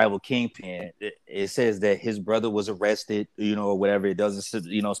 he's the rival kingpin. It says that his brother was arrested, you know, or whatever. It doesn't,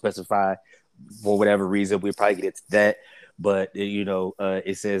 you know, specify for whatever reason. We'll probably get to that. But, you know,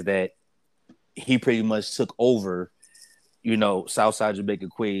 it says that he pretty much took over, you know, Southside Jamaica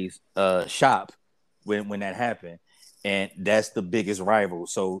Queen's shop when that happened. And that's the biggest rival.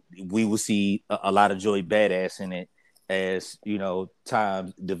 So we will see a lot of Joey Badass in it as, you know,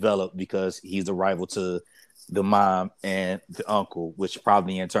 time develop, because he's a rival to the mom and the uncle, which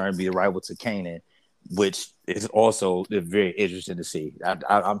probably in turn be a rival to Kanan, which is also very interesting to see.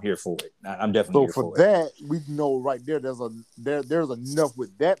 I'm here for it. I'm definitely here for that. We know right there, there's enough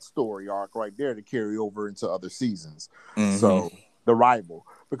with that story arc right there to carry over into other seasons. Mm-hmm. So the rival,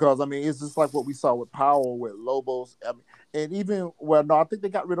 because I mean, it's just like what we saw with Power with Lobos. I mean, and even I think they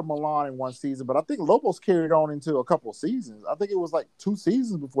got rid of Milan in one season, but I think Lobos carried on into a couple of seasons. I think it was like 2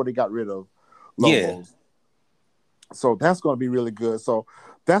 seasons before they got rid of Lobos. Yeah. So that's going to be really good. So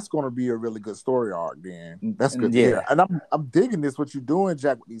that's going to be a really good story arc, then. That's good. Yeah. And I'm digging this, what you're doing,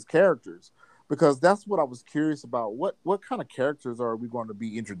 Jack, with these characters, because that's what I was curious about. What kind of characters are we going to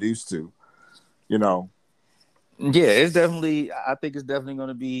be introduced to? You know? Yeah, I think it's definitely going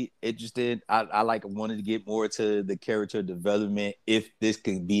to be interesting. I wanted to get more to the character development, if this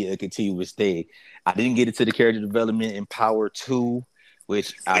can be a continuous thing. I didn't get into the character development in Power 2,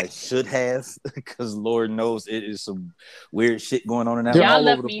 which I should have, because Lord knows it is some weird shit going on in that. Y'all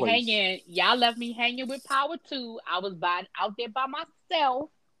left me hanging. Y'all left me hanging with Power 2. I was out there by myself.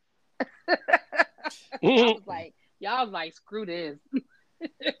 Y'all was like, screw this.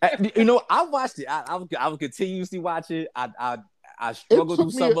 You know, I watched it. I would continuously watch it. I struggled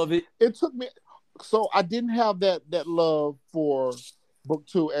through some of it. It took me. So I didn't have that love for Book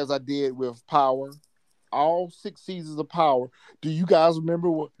 2 as I did with Power. All 6 seasons of Power. Do you guys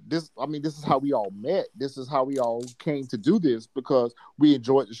remember what this? I mean, this is how we all met. This is how we all came to do this, because we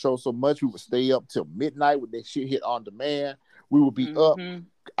enjoyed the show so much. We would stay up till midnight when that shit hit on demand. We would be up.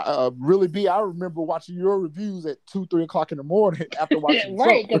 Really be. I remember watching your reviews at 2-3 o'clock in the morning after watching the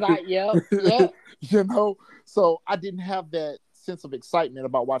right, show. Because you know, so I didn't have that sense of excitement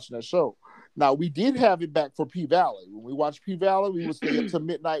about watching that show. Now, we did have it back for P Valley. When we watched P Valley, we would stay up till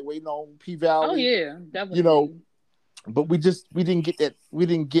midnight waiting on P Valley. Oh yeah, definitely. You know, but we didn't get that. We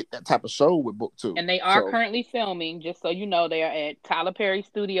didn't get that type of show with Book 2. And they are currently filming. Just so you know, they are at Tyler Perry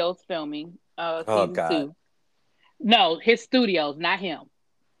Studios filming season 2. No, his studios, not him.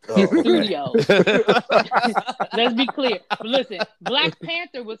 His studios. Let's be clear. Listen, Black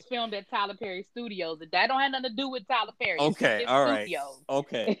Panther was filmed at Tyler Perry Studios. That don't have nothing to do with Tyler Perry. Okay, all right.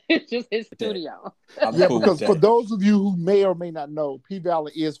 Okay. It's just his studio. Because for those of you who may or may not know, P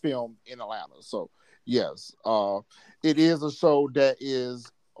Valley is filmed in Atlanta. So yes, it is a show that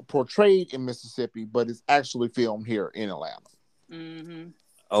is portrayed in Mississippi, but it's actually filmed here in Atlanta. Mm-hmm.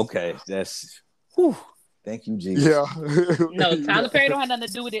 Okay, that's. Whew. Thank you, Jesus. Yeah. No, Tyler Perry don't have nothing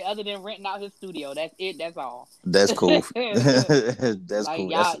to do with it other than renting out his studio. That's it. That's all. That's cool. That's like,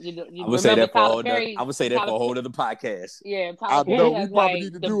 cool. I would say that for a whole other podcast. Yeah, I know we probably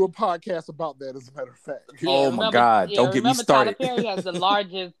need to do a podcast about that. As a matter of fact. Yeah, my God! Don't get me started. Tyler Perry has the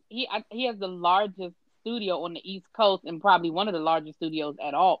largest. He has the largest studio on the East Coast, and probably one of the largest studios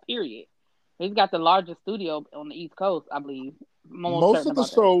at all. Period. He's got the largest studio on the East Coast, I believe. Most of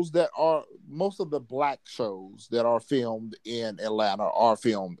the black shows that are filmed in Atlanta are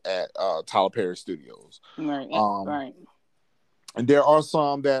filmed at Tyler Perry Studios. Right. Right. And there are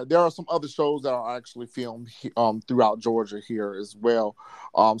some other shows that are actually filmed throughout Georgia here as well.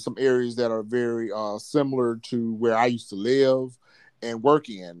 Some areas that are very similar to where I used to live and work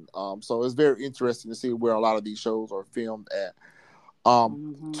in. So it's very interesting to see where a lot of these shows are filmed at.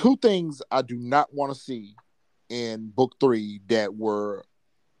 2 things I do not want to see in Book 3 that were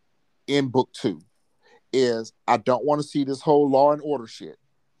in Book 2 is I don't want to see this whole law and order shit.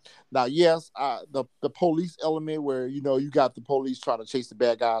 Now, yes, the police element where, you know, you got the police trying to chase the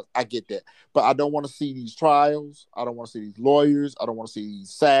bad guys, I get that. But I don't want to see these trials. I don't want to see these lawyers. I don't want to see these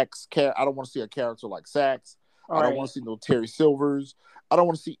Sacks. I don't want to see a character like Sacks. I don't want to see no Terry Silvers. I don't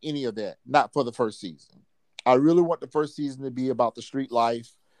want to see any of that. Not for the first season. I really want the first season to be about the street life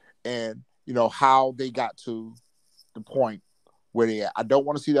and, you know, how they got to the point where they at. I don't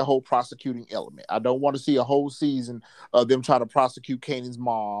want to see that whole prosecuting element. I don't want to see a whole season of them trying to prosecute Kanan's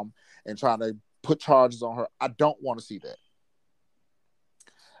mom and trying to put charges on her. I don't want to see that.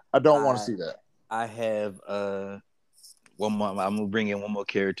 I don't want to see that. I have one more. I'm gonna bring in one more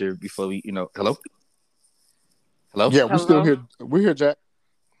character before we, you know. Hello. Yeah, we're still here. We're here, Jack.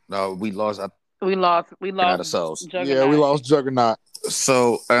 No, we lost. We lost ourselves. Juggernaut. Yeah, we lost Juggernaut.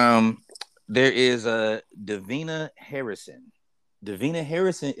 So, There is a Davina Harrison. Davina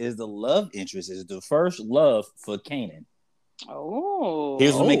Harrison is the love interest, is the first love for Kanan. Oh.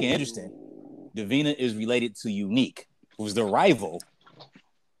 Here's what makes it interesting. Davina is related to Unique, who's the rival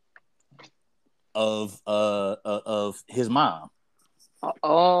of his mom.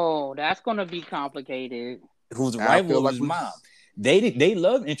 Oh, that's gonna be complicated. Who's the rival of his mom? They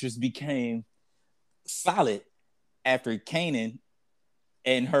love interest became solid after Kanan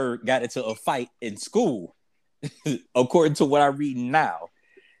and her got into a fight in school, according to what I read now.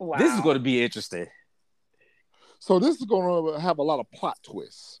 Wow. This is going to be interesting. So this is going to have a lot of plot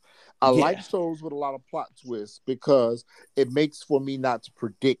twists. I like shows with a lot of plot twists because it makes for me not to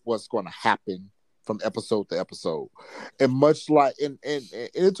predict what's going to happen from episode to episode. And much like, and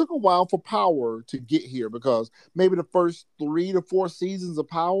it took a while for Power to get here because maybe the first 3 to 4 seasons of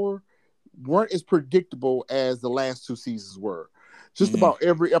Power weren't as predictable as the last 2 seasons were. Just about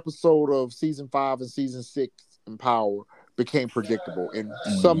every episode of season 5 and season 6 in Power became predictable in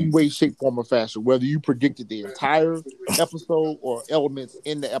some way, shape, form, or fashion. Whether you predicted the entire episode or elements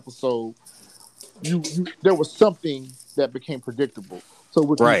in the episode, there was something that became predictable. So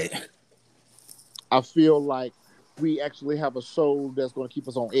with I feel like we actually have a show that's going to keep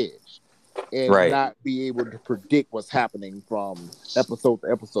us on edge and not be able to predict what's happening from episode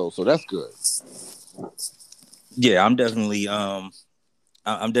to episode. So that's good. Yeah, I'm definitely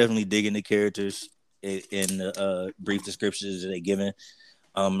digging the characters in the brief descriptions that they're given.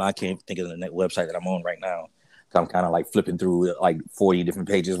 I can't think of the website that I'm on right now. I'm kind of like flipping through like 40 different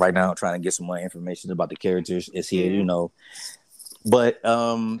pages right now, trying to get some more information about the characters. It's here, you know. But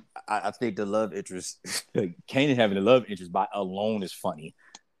I think the love interest, Kanan having a love interest by alone is funny.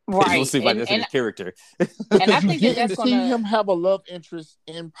 Right. It seems like that's his character. And I think that's see him have a love interest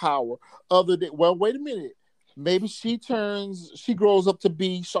in Power. Other than, well, wait a minute. Maybe she grows up to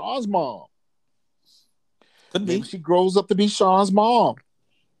be Sean's mom. Could be. Maybe she grows up to be Sean's mom.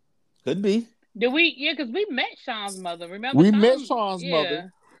 Could be. Did we? Yeah, because we met Sean's mother. Remember? We met Sean's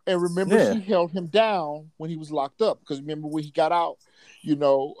mother. And remember, she held him down when he was locked up. Because remember when he got out, you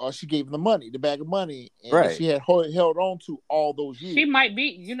know, she gave him the money, the bag of money. And she had held on to all those years. She might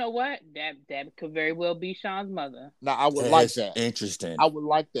be, you know what? That could very well be Sean's mother. Now, I would like that. Interesting. I would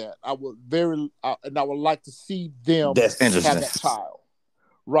like that. I would and I would like to see them have that child.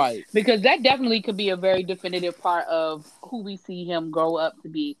 Right. Because that definitely could be a very definitive part of who we see him grow up to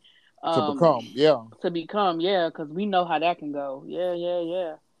be. To become, because we know how that can go.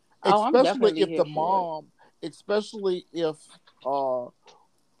 Yeah. Especially if the mom, especially if,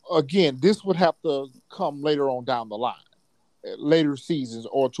 again, this would have to come later on down the line, later seasons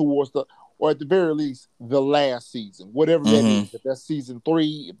or or at the very least, the last season, whatever that is. If that's season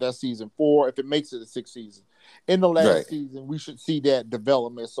 3, if that's season 4, if it makes it a 6th season. In the last season, we should see that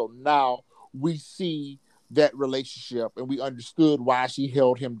development. So now we see that relationship and we understood why she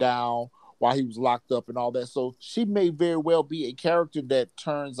held him down, why he was locked up and all that. So she may very well be a character that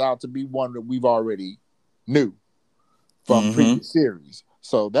turns out to be one that we've already knew from previous series.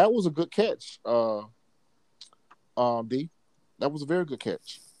 So that was a good catch, D. That was a very good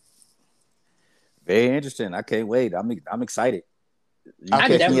catch. Very interesting. I can't wait. I'm excited. I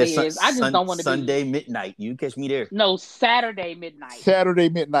definitely is. I just don't want to Sunday midnight. You catch me there. No, Saturday midnight. Saturday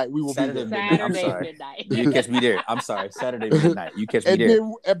midnight. We will be there. Saturday midnight. You catch me there. I'm sorry. Saturday midnight. You catch me there. And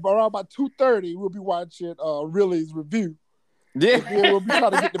then at around about 2:30, we'll be watching Really's review. Yeah. And then we'll be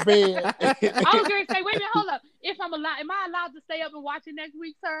trying to get to bed. I was going to say, wait a minute, hold up. Am I allowed to stay up and watch it next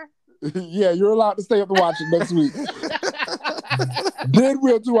week, sir? Yeah, you're allowed to stay up and watch it next week. Then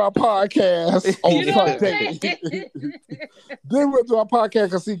we'll do our podcast on Sunday. Then we'll do our podcast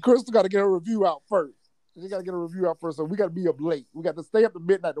because see, Crystal got to get her review out first. She got to get a review out first, so we got to be up late. We got to stay up to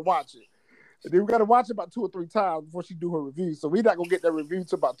midnight to watch it. And then we got to watch it about 2 or 3 times before she do her review. So we're not gonna get that review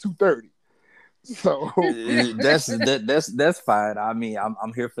till about 2:30. So that's fine. I mean,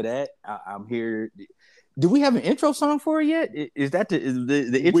 I'm here for that. I'm here. Do we have an intro song for it yet? Is that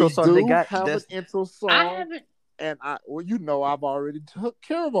the intro song they got? We do have an intro song. I haven't. And I've already took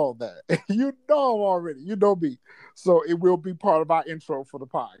care of all that. You know me. So it will be part of our intro for the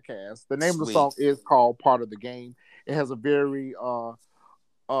podcast. The name of the song is called Part of the Game. It has a very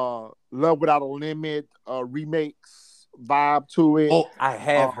Love Without a Limit remix vibe to it. Oh, I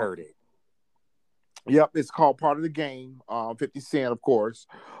have heard it. Yep, it's called Part of the Game. 50 Cent, of course.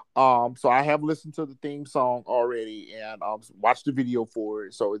 So I have listened to the theme song already and watched the video for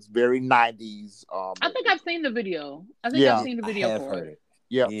it. So it's very 90s. I think I've seen the video. I've seen the video for it.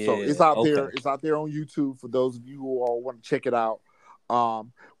 Yeah, so it's out there. It's out there on YouTube for those of you who all want to check it out.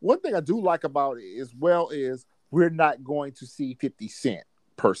 One thing I do like about it as well is we're not going to see 50 Cent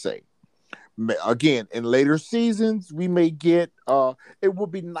per se. again, in later seasons, we may get. It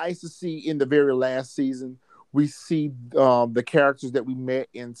would be nice to see in the very last season. We see the characters that we met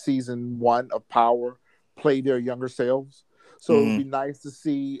in season 1 of Power play their younger selves. So it would be nice to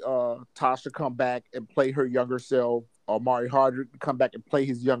see Tasha come back and play her younger self. Or Mari Hardrick come back and play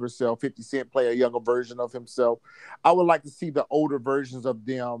his younger self. 50 Cent play a younger version of himself. I would like to see the older versions of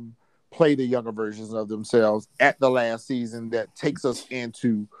them play the younger versions of themselves at the last season that takes us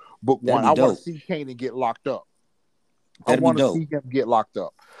into book 1. I want to see Kanan get locked up. I want to see him get locked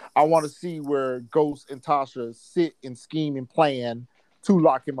up. I want to see where Ghost and Tasha sit and scheme and plan to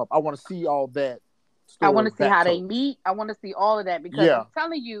lock him up. I want to see all that. I want to see how they meet. I want to see all of that because I'm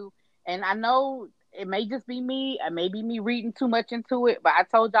telling you, and I know it may just be me. It may be me reading too much into it, but I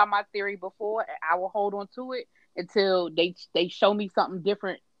told y'all my theory before, and I will hold on to it until they show me something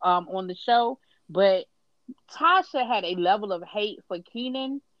different on the show. But Tasha had a level of hate for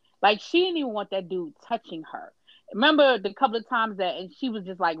Kenan. Like, she didn't even want that dude touching her. Remember the couple of times and she was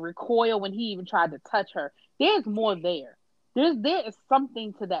just like recoil when he even tried to touch her. There's more there. There is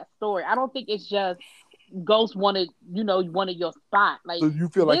something to that story. I don't think it's just Ghost wanted your spot. Like, so you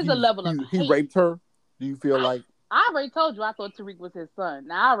feel like a level of he raped her? Do you feel like? I already told you I thought Tariq was his son.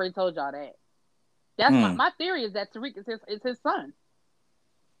 Now I already told y'all that. That's my theory is that Tariq is his son.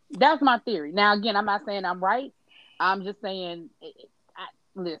 That's my theory. Now again, I'm not saying I'm right. I'm just saying,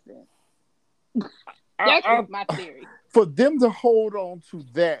 listen. That's my theory. For them to hold on to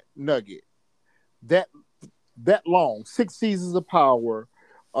that nugget, that long, 6 seasons of Power,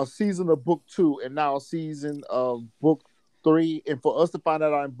 a season of book 2, and now a season of book 3, and for us to find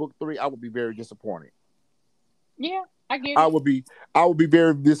out in book 3, I would be very disappointed. Yeah, I get it. I would be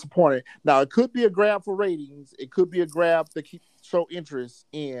very disappointed. Now, it could be a grab for ratings. It could be a grab to show interest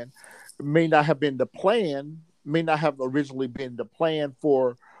in. It may not have been the plan. May not have originally been the plan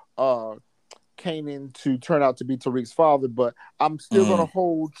for Kanan to turn out to be Tariq's father, but I'm still going to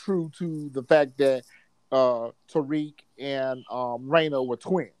hold true to the fact that Tariq and Raina were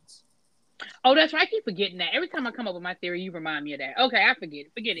twins. Oh, that's right. I keep forgetting that. Every time I come up with my theory, you remind me of that. Okay, I forget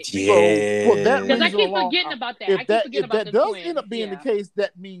it. Yeah. So, for that reason, because I keep forgetting about that. If that does end up being the case,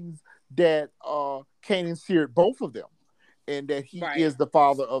 that means that Kanan seared both of them, and that he is the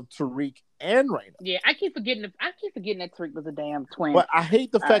father of Tariq and Raina. Yeah, I keep forgetting that Tariq was a damn twin. But I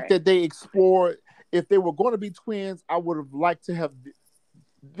hate the fact that they explored. If they were going to be twins, I would have liked to have.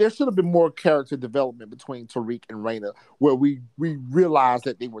 There should have been more character development between Tariq and Raina, where we realized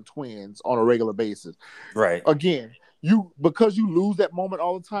that they were twins on a regular basis. Right. Again, because you lose that moment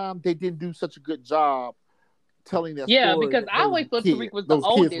all the time, they didn't do such a good job telling that story. Yeah, because I always thought Tariq was the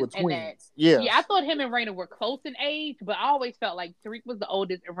oldest. Yeah, I thought him and Raina were close in age, but I always felt like Tariq was the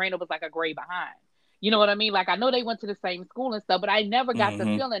oldest and Raina was like a grade behind. You know what I mean? Like, I know they went to the same school and stuff, but I never got the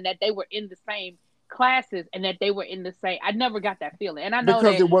feeling that they were in the same classes and that they were in the same. I never got that feeling, and I know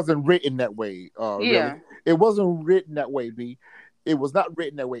because it wasn't written that way. Really, it wasn't written that way. B, it was not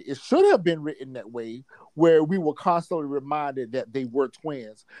written that way. It should have been written that way, where we were constantly reminded that they were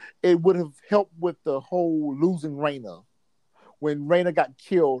twins. It would have helped with the whole losing Raina. When Raina got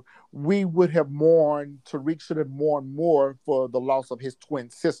killed, we would have mourned. Tariq should have mourned more for the loss of his twin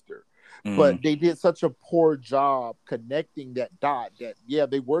sister. But they did such a poor job connecting that dot that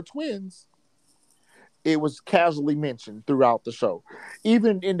they were twins. It was casually mentioned throughout the show,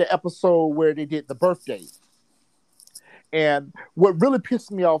 even in the episode where they did the birthday. And what really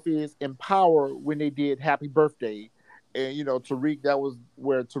pissed me off is in Power when they did Happy Birthday, and Tariq, that was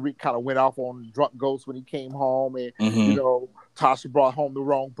where Tariq kind of went off on Drunk Ghost when he came home, and Tasha brought home the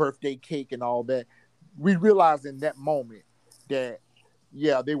wrong birthday cake and all that. We realized in that moment that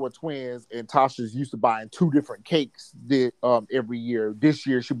they were twins, and Tasha's used to buying 2 different cakes every year. This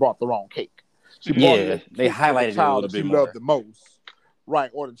year she brought the wrong cake. She they highlighted the it a little bit she more. loved the most,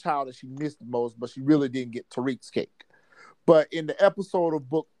 right? Or the child that she missed the most, but she really didn't get Tariq's cake. But in the episode of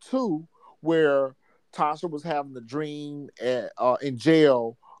book 2, where Tasha was having the dream in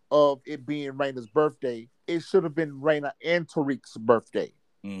jail of it being Raina's birthday, it should have been Raina and Tariq's birthday.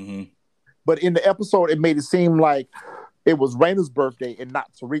 But in the episode, it made it seem like it was Raina's birthday and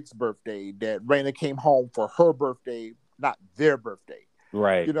not Tariq's birthday. That Raina came home for her birthday, not their birthday.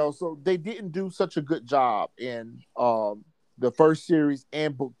 Right. So they didn't do such a good job in the first series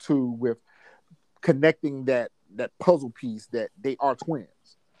and book 2 with connecting that puzzle piece that they are twins.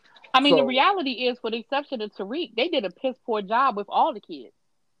 I mean, the reality is, with the exception of Tariq, they did a piss poor job with all the kids.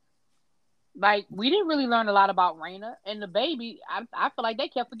 Like, we didn't really learn a lot about Raina and the baby. I feel like they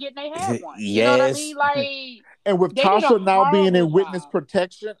kept forgetting they had one. You know what I mean? Like, and with Tasha now being in witness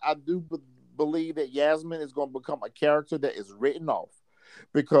protection, I do believe that Yasmin is going to become a character that is written off.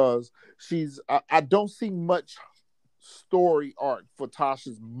 because I don't see much story arc for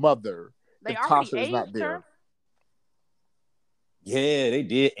Tasha's mother if Tasha is not there. Her? Yeah, they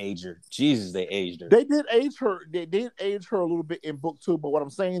did age her. Jesus, they aged her. They did age her. They did age her a little bit in book 2. But what I'm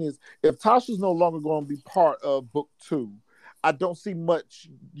saying is, if Tasha's no longer going to be part of book 2, I don't see much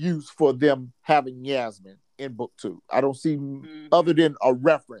use for them having Yasmin in book 2. I don't see other than a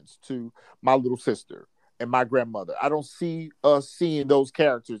reference to my little sister and my grandmother. I don't see us seeing those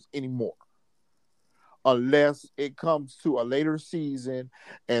characters anymore, unless it comes to a later season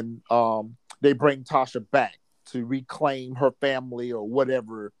and they bring Tasha back to reclaim her family or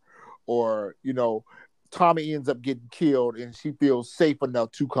whatever, or Tommy ends up getting killed and she feels safe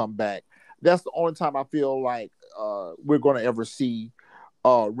enough to come back. That's the only time I feel like we're going to ever see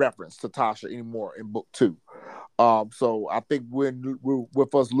reference to Tasha anymore in book 2. So I think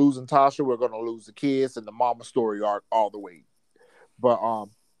with us losing Tasha, we're going to lose the kids and the mama story arc all the way. But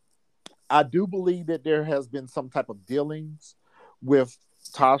I do believe that there has been some type of dealings with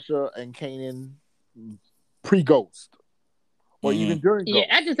Tasha and Kanan pre-Ghost, or even during Ghost.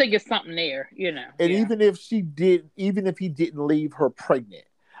 Yeah, I just think it's something there, And even if he didn't leave her pregnant,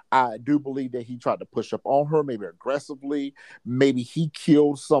 I do believe that he tried to push up on her, maybe aggressively. Maybe he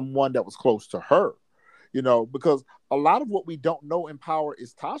killed someone that was close to her, because a lot of what we don't know in Power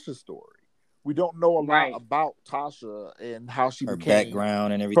is Tasha's story. We don't know a lot about Tasha and how she became,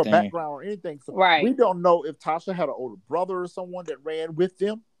 background and everything. Her background or anything. So we don't know if Tasha had an older brother or someone that ran with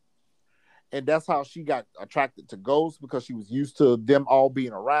them. And that's how she got attracted to Ghost, because she was used to them all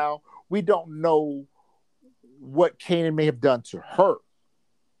being around. We don't know what Kanan may have done to her.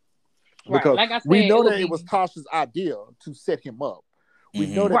 Because like I said, we know that it was Tasha's idea to set him up. We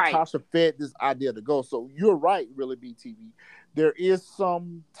know that Tasha fed this idea to Ghost. So you're right, really, BTV. There is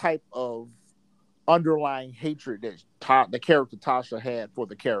some type of underlying hatred that the character Tasha had for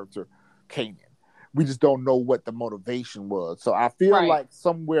the character Kanan. We just don't know what the motivation was. So I feel like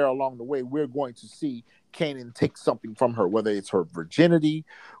somewhere along the way, we're going to see Kanan take something from her, whether it's her virginity,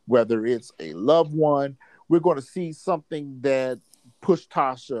 whether it's a loved one. We're going to see something that pushed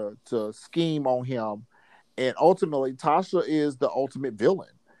Tasha to scheme on him. And ultimately, Tasha is the ultimate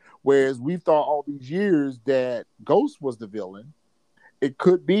villain. Whereas we thought all these years that Ghost was the villain, it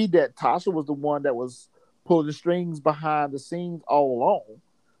could be that Tasha was the one that was pulling the strings behind the scenes all along,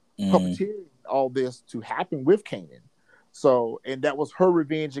 puppeteering all this to happen with Kanan. So, and that was her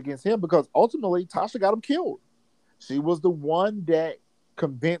revenge against him, because ultimately Tasha got him killed. She was the one that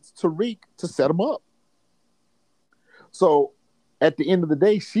convinced Tariq to set him up. So at the end of the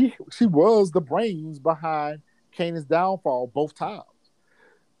day, she was the brains behind Kanan's downfall both times.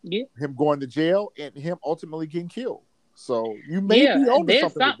 Yeah. Him going to jail and him ultimately getting killed. So you may be onto something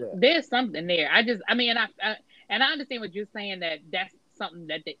with that. There's something there. I understand what you're saying, that's something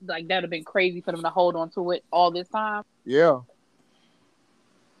that that would have been crazy for them to hold on to it all this time. Yeah.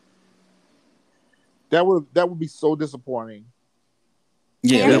 That would be so disappointing.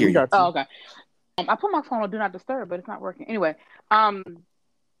 Yeah, we got you. Oh, okay. I put my phone on Do Not Disturb, but it's not working. Anyway,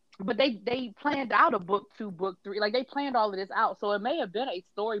 but they planned out a book 2, book 3. Like, they planned all of this out. So it may have been a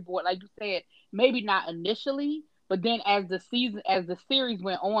storyboard, like you said, maybe not initially, but then as the series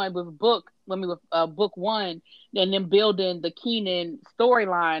went on with book 1, and then building the Kenan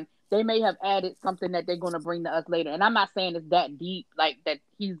storyline, they may have added something that they're going to bring to us later. And I'm not saying it's that deep, like that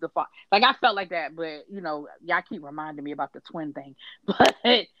he's the father. Like, I felt like that, but y'all keep reminding me about the twin thing. But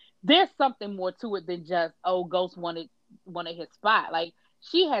there's something more to it than just, Ghost wanted his spot. Like,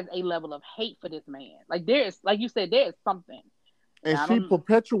 she has a level of hate for this man. Like, there's, like you said, there's something. And she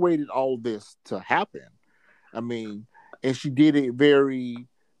perpetuated all this to happen. I mean, and she did it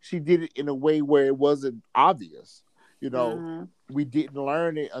in a way where it wasn't obvious. We didn't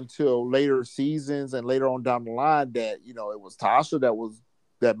learn it until later seasons and later on down the line that, it was Tasha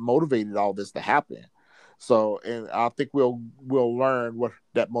that motivated all this to happen. So, and I think we'll learn what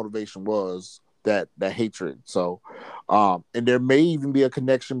that motivation was, that hatred. So, and there may even be a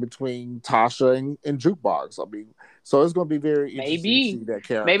connection between Tasha and Jukebox. I mean, so it's going to be very interesting to see that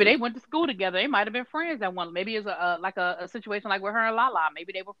character. Maybe they went to school together. They might have been friends at one. Maybe it's a situation like with her and Lala.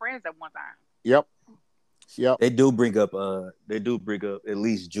 Maybe they were friends at one time. Yep. They do bring up at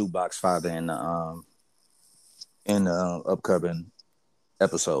least Jukebox father in the upcoming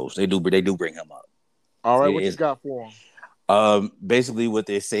episodes. They do bring him up. All right, what you got for him? Basically what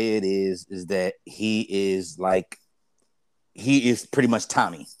they said is that he is pretty much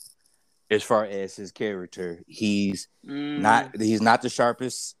Tommy as far as his character. He's not the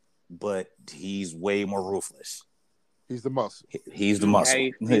sharpest, but he's way more ruthless. He's the muscle. He's the muscle.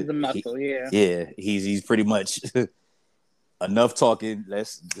 He's the muscle. Yeah. He's pretty much enough talking.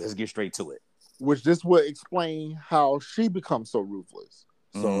 Let's get straight to it. Which this would explain how she becomes so ruthless.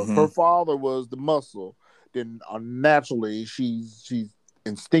 So if her father was the muscle, then naturally she's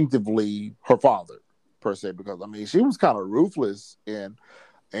instinctively her father per se, because I mean she was kind of ruthless and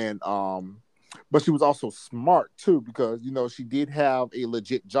but she was also smart too, because she did have a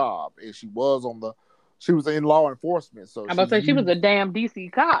legit job and she was in law enforcement. So I'm about to say she was a damn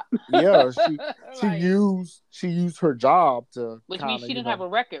DC cop. Yeah, she used her job to, which means she didn't have a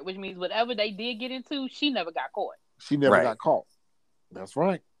record, which means whatever they did get into, she never got caught. She never got caught. That's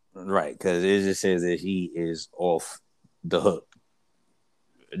right. Right, because it just says that he is off the hook.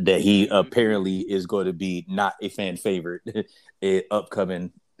 That he apparently is going to be not a fan favorite in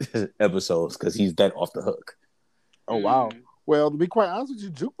upcoming episodes because he's that off the hook. Oh, wow. Well, to be quite honest with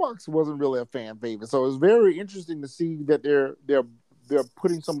you, Jukebox wasn't really a fan favorite. So it's very interesting to see that they're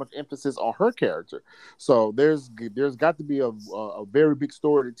putting so much emphasis on her character. So there's got to be a very big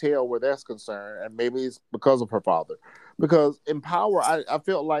story to tell where that's concerned, and maybe it's because of her father. Because in Power, I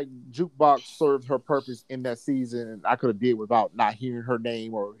felt like Jukebox served her purpose in that season, and I could have did without not hearing her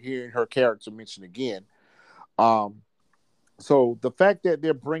name or hearing her character mentioned again. So the fact that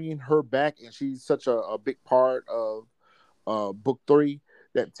they're bringing her back and she's such a big part of book 3,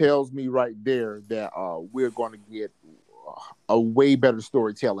 that tells me right there that we're going to get a way better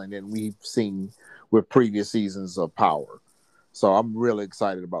storytelling than we've seen with previous seasons of Power. So I'm really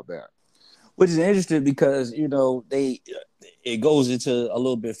excited about that. Which is interesting because, it goes into a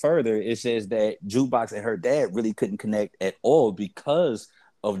little bit further. It says that Jukebox and her dad really couldn't connect at all because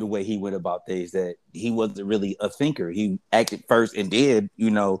of the way he went about things, that he wasn't really a thinker. He acted first and did,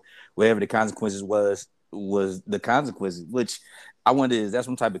 whatever the consequences was the consequences, which I wonder is that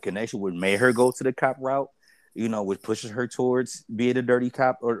some type of connection would made her go to the cop route, which pushes her towards being a dirty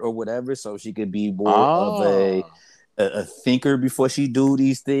cop or whatever, so she could be more of a thinker before she do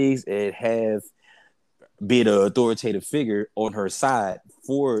these things and be the authoritative figure on her side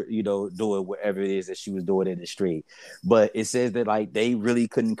for, doing whatever it is that she was doing in the street. But it says that like they really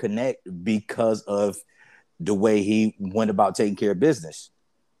couldn't connect because of the way he went about taking care of business.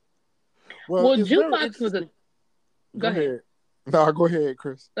 Well, Jukebox was a... Go ahead. No, go ahead,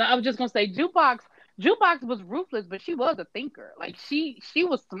 Chris. I was just going to say Jukebox was ruthless, but she was a thinker. Like she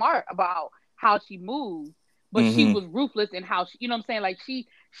was smart about how she moved, but she was ruthless in how she, what I'm saying? Like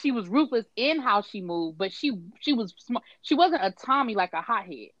she was ruthless in how she moved, but she was smart. She wasn't a Tommy, like a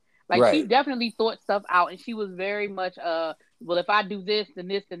hothead. Like she definitely thought stuff out, and she was very much well, if I do this and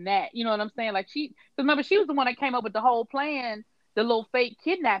this and that, you know what I'm saying? Like remember, she was the one that came up with the whole plan, the little fake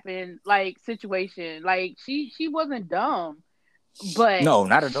kidnapping like situation. Like she wasn't dumb, but no,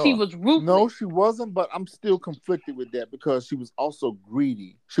 not at all. She was ruthless. No, she wasn't, but I'm still conflicted with that because she was also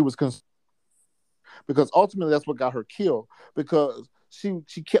greedy. She was because ultimately that's what got her killed, because she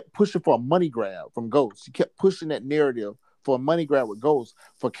kept pushing for a money grab from Ghost. She kept pushing that narrative for a money grab with Ghost.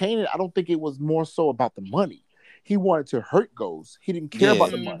 For Kanan, I don't think it was more so about the money. He wanted to hurt Ghost. He didn't care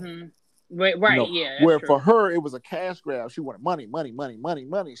about the money. Right, yeah. Where for her, it was a cash grab. She wanted money.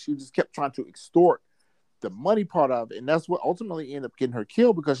 She just kept trying to extort the money part of it. And that's what ultimately ended up getting her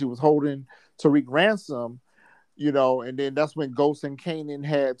killed, because she was holding Tariq ransom, and then that's when Ghost and Kanan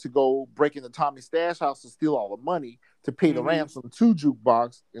had to go break into Tommy's stash house to steal all the money to pay the ransom to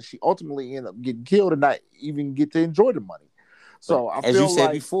Jukebox. And she ultimately ended up getting killed and not even get to enjoy the money. So I as feel you said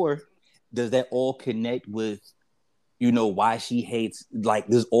like, before, does that all connect with, why she hates, like,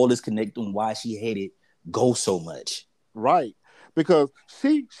 there's all this connecting why she hated Ghost so much? Right. Because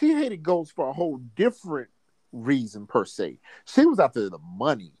she hated Ghost for a whole different reason per se. She was after the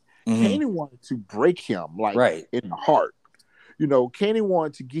money. Kanan wanted to break him, in the heart. Kanan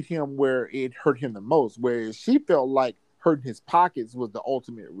wanted to get him where it hurt him the most, whereas she felt like hurting his pockets was the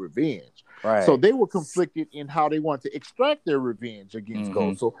ultimate revenge. Right. So they were conflicted in how they wanted to extract their revenge against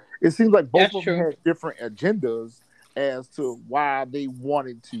Ghost. So it seems like both of them had different agendas as to why they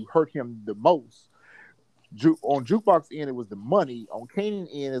wanted to hurt him the most. On Jukebox end, it was the money. On Kanan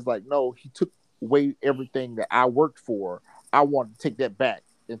end, it's like, no, he took away everything that I worked for. I want to take that back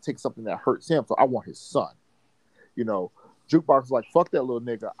and take something that hurts him. So I want his son. Jukebox is like, fuck that little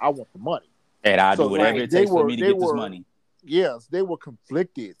nigga. I want the money. And I'll do whatever it takes for me to get this money. Yes, they were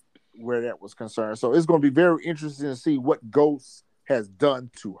conflicted where that was concerned. So it's going to be very interesting to see what Ghost has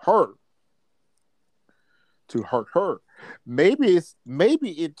done to her to hurt her. Maybe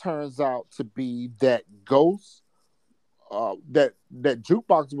it turns out to be that Ghost, that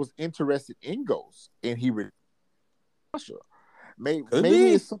Jukebox was interested in Ghost, and he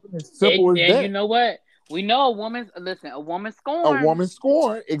maybe it's something as simple as that. You know what? We know a woman scorned. A woman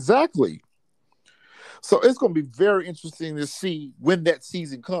scorned, exactly. So it's going to be very interesting to see when that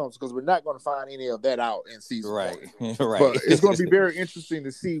season comes, because we're not going to find any of that out in season right. one. Right. But it's going to be very interesting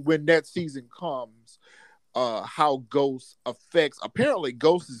to see when that season comes, how Ghost affects. Apparently,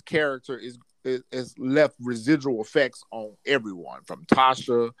 Ghost's character is left residual effects on everyone, from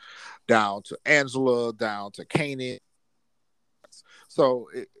Tasha down to Angela down to Kanan. So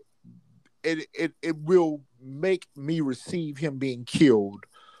it will make me receive him being killed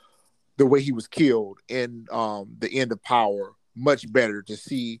the way he was killed in the End of Power much better, to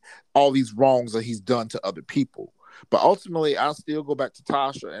see all these wrongs that he's done to other people. But ultimately, I still go back to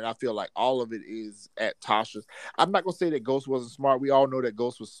Tasha, and I feel like all of it is at Tasha's. I'm not going to say that Ghost wasn't smart. We all know that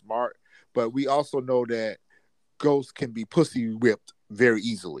Ghost was smart, but we also know that Ghost can be pussy whipped very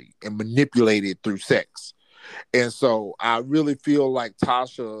easily and manipulated through sex. And so I really feel like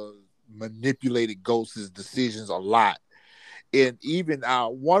Tasha manipulated Ghost's decisions a lot. And even I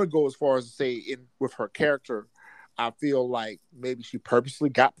want to go as far as to say, with her character, I feel like maybe she purposely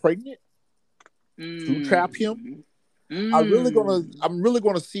got pregnant to trap him. I'm really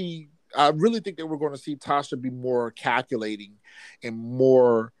gonna see. I really think that we're going to see Tasha be more calculating and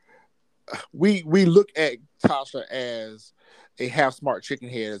more. We look at Tasha as a half smart chicken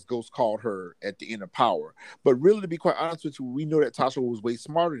head, as Ghost called her at the End of Power. But really, to be quite honest with you, we know that Tasha was way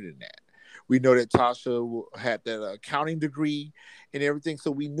smarter than that. We know that Tasha had that accounting degree and everything.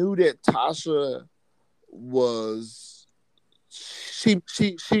 So we knew that Tasha was she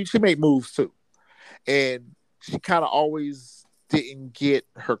made moves too, and she kind of always didn't get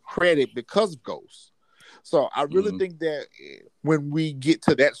her credit because of Ghost. So I really think that when we get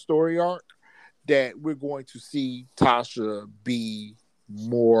to that story arc, that we're going to see Tasha be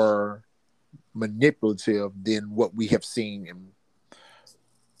more manipulative than what we have seen in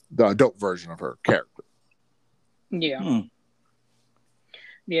the adult version of her character. Yeah.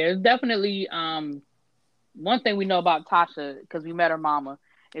 Yeah, it's definitely one thing we know about Tasha, because we met her mama,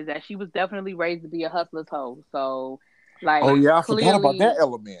 is that she was definitely raised to be a hustler's hoe. So, like, oh yeah, I forgot about that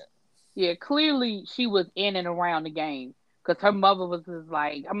element. Yeah, clearly she was in and around the game, because her mother was just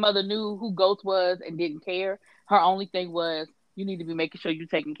like, her mother knew who Ghost was and didn't care. Her only thing was, you need to be making sure you're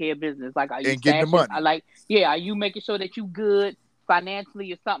taking care of business. Like, are you and getting the money? Are you making sure that you good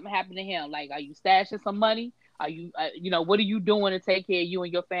financially if something happened to him? Like, are you stashing some money? Are you, what are you doing to take care of you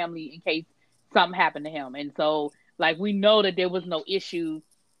and your family in case something happened to him? And so, like, we know that there was no issue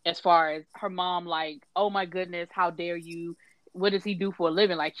as far as her mom, like, oh my goodness, how dare you? What does he do for a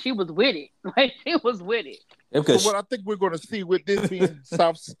living? Like, she was with it. Like, she was with it. So what I think we're going to see with this being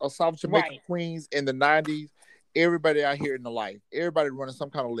South Jamaica Queens in the 90s, everybody out here in the life, everybody running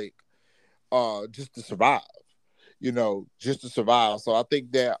some kind of lick, just to survive. Just to survive. So I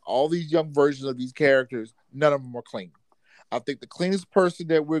think that all these young versions of these characters, none of them are clean. I think the cleanest person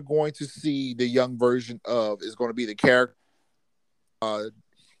that we're going to see the young version of is going to be the character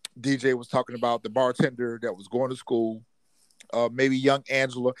DJ was talking about, the bartender that was going to school. Maybe young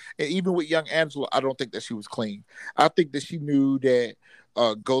Angela. And even with young Angela, I don't think that she was clean. I think that she knew that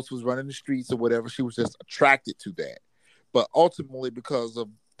Ghost was running the streets or whatever. She was just attracted to that. But ultimately, because of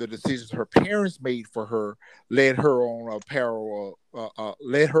the decisions her parents made for her, led her on a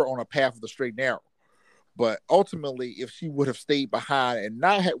path of the straight and narrow. But ultimately, if she would have stayed behind and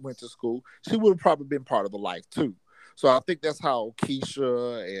not had went to school, she would have probably been part of the life too. So I think that's how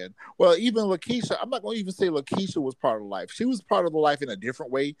Keisha even Lakeisha, I'm not going to even say Lakeisha was part of the life. She was part of the life in a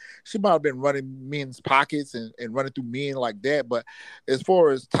different way. She might have been running men's pockets and running through men like that. But as far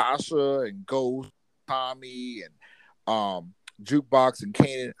as Tasha and Ghost, Tommy and Jukebox and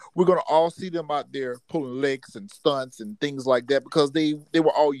Kanan, we're going to all see them out there pulling legs and stunts and things like that, because they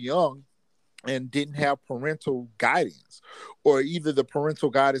were all young and didn't have parental guidance, or either the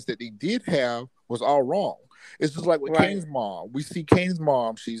parental guidance that they did have was all wrong. It's just like with Kane's mom. We see Kane's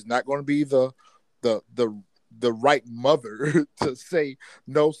mom. She's not going to be the right mother to say,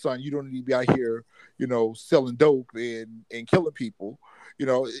 no, son, you don't need to be out here, selling dope and killing people.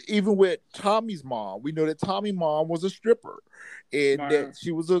 Even with Tommy's mom, we know that Tommy's mom was a stripper and that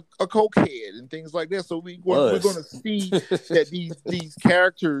she was a cokehead and things like that. So we're going to see that these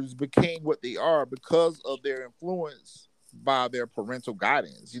characters became what they are because of their influence by their parental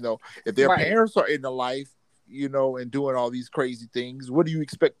guidance. If their parents are in the life, and doing all these crazy things, what do you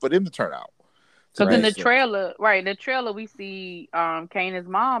expect for them to turn out? Because in the trailer, we see Kanan's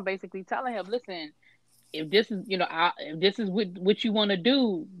mom basically telling him, listen, if this is, if this is what you want to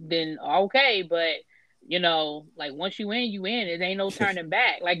do, then okay. But, like, once you in, it ain't no turning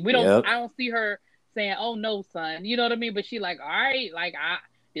back. Like, I don't see her saying, oh no, son, you know what I mean? But she like, all right, like,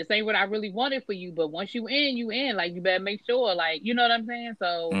 this ain't what I really wanted for you. But once you in, like, you better make sure, like, you know what I'm saying?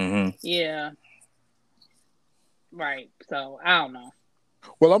 So, yeah. Right. So I don't know.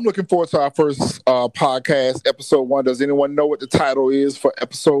 Well, I'm looking forward to our first podcast, episode 1. Does anyone know what the title is for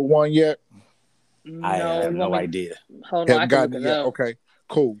episode 1 yet? I No, have no idea. Hold on, I Haven't can look gotten it it yet. up. Okay,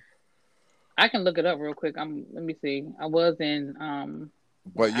 cool. I can look it up real quick. Let me see. I was in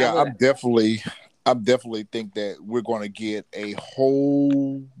But yeah, I'm definitely think that we're going to get a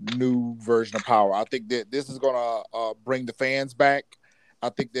whole new version of Power. I think that this is going to bring the fans back. I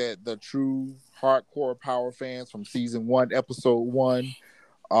think that the true hardcore Power fans from season 1, episode 1,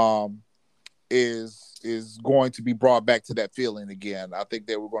 is going to be brought back to that feeling again. I think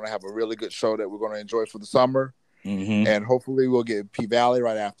that we're going to have a really good show that we're going to enjoy for the summer, and hopefully we'll get P Valley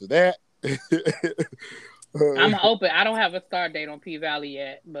right after that. I'm hoping. I don't have a start date on P Valley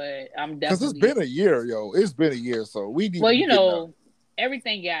yet, but I'm definitely, because it's been a year, yo. It's been a year, so we need. Well, you know,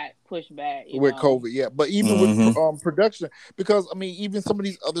 everything got pushed back with COVID, yeah. But even with production, because I mean, even some of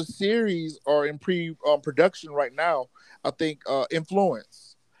these other series are in production right now. I think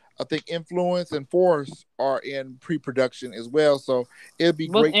Influence and Force are in pre-production as well. So it'll be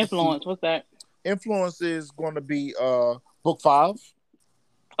great. Influence? What's that? Influence is going to be book 5.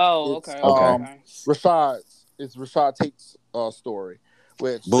 Oh, it's, okay. Rashad Tate's story,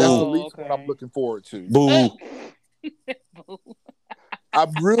 which that's the least one I'm looking forward to. Boo.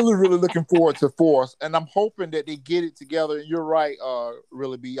 I'm really, really looking forward to Force, and I'm hoping that they get it together. And you're right,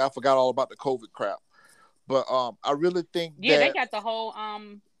 really, B. I forgot all about the COVID crap, but I really think that they got the whole.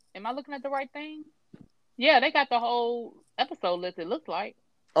 Am I looking at the right thing? Yeah, they got the whole episode list. It looks like.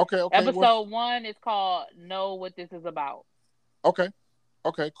 Okay. Episode 1 is called "Know What This Is About."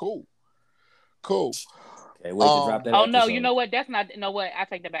 Okay, cool. Okay, wait to drop that. Oh no, you know what? That's not. You know what? I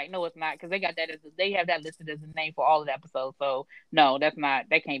take that back. No, it's not, because they got that they have that listed as a name for all of the episodes. So no, that's not.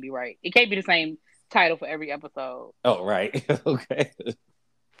 That can't be right. It can't be the same title for every episode. Oh right, okay.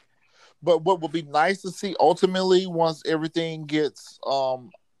 But what would be nice to see ultimately, once everything gets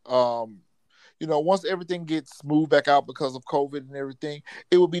once everything gets moved back out because of COVID and everything,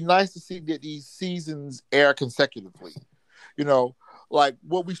 it would be nice to see that these seasons air consecutively. You know, like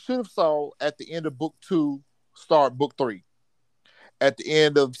what we should have saw at the end of book 2, start book 3. At the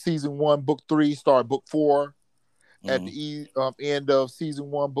end of season 1, book 3, start book 4. At the end of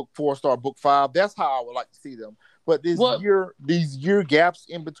season 1, book 4, start book 5. That's how I would like to see them. But these year gaps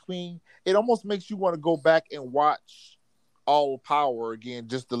in between, it almost makes you want to go back and watch all Power again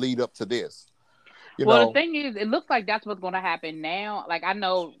just to lead up to this. The thing is, it looks like that's what's going to happen now. Like I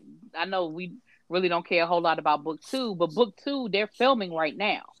know we really don't care a whole lot about book 2, but book 2, they're filming right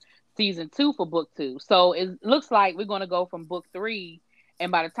now, season 2 for book 2. So it looks like we're going to go from book 3,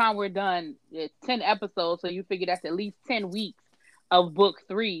 and by the time we're done, it's 10 episodes. So you figure that's at least 10 weeks of book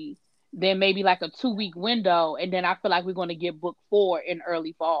 3, then maybe like a 2-week window, and then I feel like we're going to get book 4 in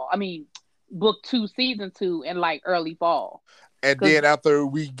early fall. I mean, book 2, season 2 in like early fall. And then after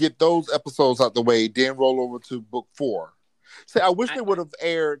we get those episodes out the way, then roll over to book 4. See, I wish they would have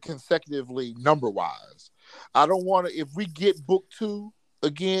aired consecutively number-wise. I don't want to. If we get book 2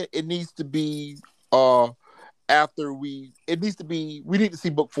 again, it needs to be after we. It needs to be. We need to see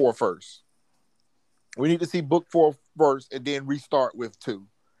book 4 first. We need to see book 4 first, and then restart with 2,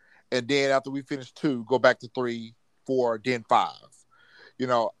 and then after we finish 2, go back to 3, 4, then 5.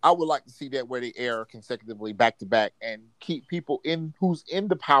 I would like to see that where they air consecutively back to back and keep people who's in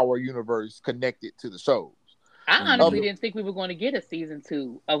the Power universe connected to the shows. I honestly didn't think we were going to get a season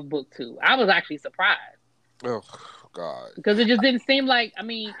 2 of book 2. I was actually surprised. Oh God! Because it just didn't seem like. I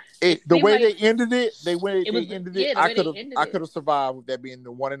mean, the way they ended it, I could have survived with that being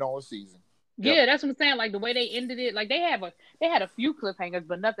the one and only season. Yeah, yep. That's what I'm saying. Like the way they ended it, like they had a few cliffhangers,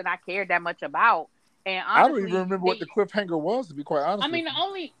 but nothing I cared that much about. And honestly, I don't even remember what the cliffhanger was, to be quite honest. I mean,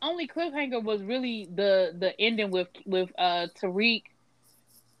 the only cliffhanger was really the ending with Tariq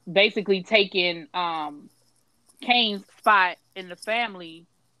basically taking Kane's spot in the family,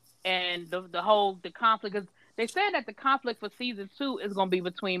 and the conflict. Cause they said that the conflict for season 2 is going to be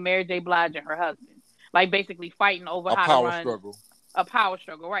between Mary J. Blige and her husband, like basically fighting over how to run a power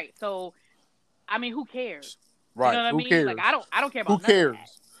struggle, right? So, I mean, who cares? Right? You know what I mean? Cares? Like I don't care about who cares.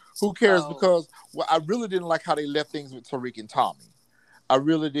 Who cares? Because I really didn't like how they left things with Tariq and Tommy. I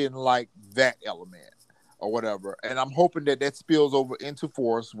really didn't like that element or whatever. And I'm hoping that spills over into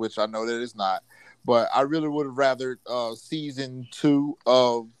Force, which I know that it's not. But I really would have rather season 2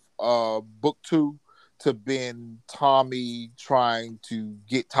 of book 2 to been Tommy trying to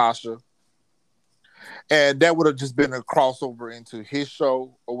get Tasha. And that would have just been a crossover into his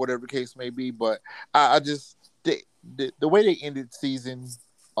show or whatever the case may be. But I just, the way they ended season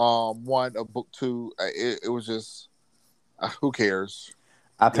 1 of book 2, it was just who cares?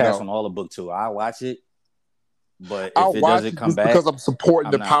 I pass on all of book 2. I watch it, But I'll if it watch doesn't it come just back, because I'm supporting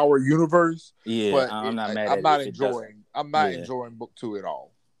I'm the not. Power universe. Yeah, but I'm not mad I'm at not it if it doesn't. I'm not enjoying book 2 at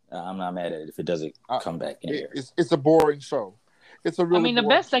all. I'm not mad at it if it doesn't come back in here. It's a boring show. It's a really. The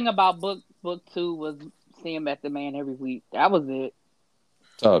best thing about book 2 was seeing Method Man every week. That was it.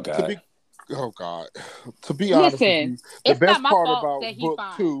 Oh God. To be honest with you, the best part about book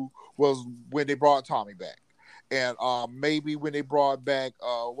 2 was when they brought Tommy back, and maybe when they brought back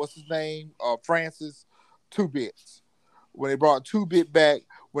what's his name, Francis, 2-Bits. When they brought 2-Bit back,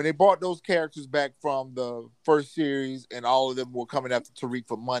 when they brought those characters back from the first series, and all of them were coming after Tariq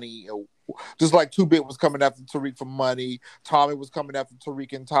for money, just like 2-Bit was coming after Tariq for money, Tommy was coming after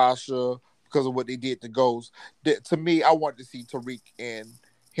Tariq and Tasha because of what they did to Ghost. To me, I wanted to see Tariq and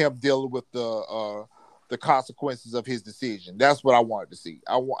him dealing with the consequences of his decision. That's what I wanted to see.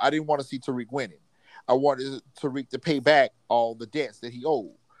 I didn't want to see Tariq winning. I wanted Tariq to pay back all the debts that he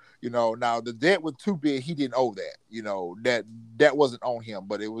owed. Now the debt with 2-Bit, he didn't owe that. That wasn't on him,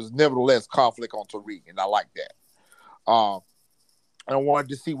 but it was nevertheless conflict on Tariq, and I like that. I wanted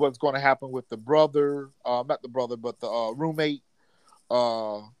to see what's going to happen with the brother, not the brother, but the roommate,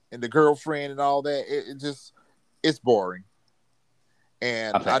 and the girlfriend and all that. It's boring.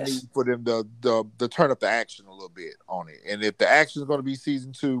 And I need for them to turn up the action a little bit on it. And if the action is going to be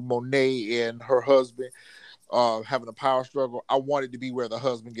season 2, Monet and her husband having a power struggle, I want it to be where the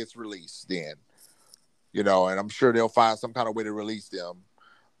husband gets released then. And I'm sure they'll find some kind of way to release them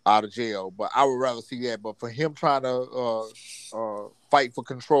out of jail. But I would rather see that. But for him trying to fight for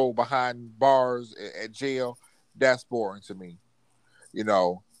control behind bars at jail, that's boring to me.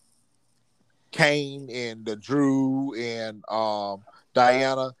 Kane and Drew and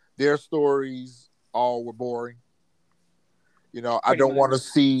Diana, their stories all were boring. I don't want to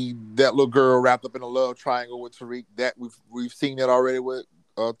see that little girl wrapped up in a love triangle with Tariq. That we've seen that already with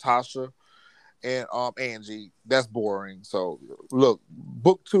Tasha and Angie. That's boring. So look,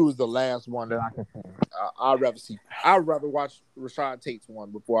 book 2 is the last one that I can see. I'd rather watch Rashad Tate's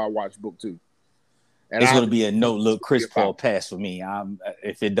one before I watch book 2. And it's going to be a no-look Chris Paul pass for me.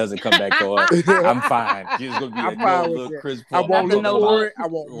 If it doesn't come back though, I'm fine. It's going to be a no-look Chris Paul. I won't look for it. I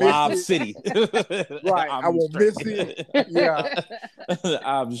won't miss Lob it. City. Right. I won't miss it. Yeah.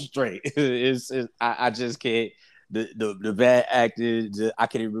 I'm straight. I just can't. The bad actor, I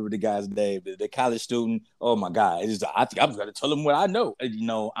can't even remember the guy's name. The college student. Oh my God! I think I'm going to tell him what I know.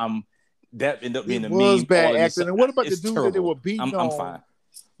 That ended up being a meme. Bad acting. And what about the dude that they were beating on? I'm fine.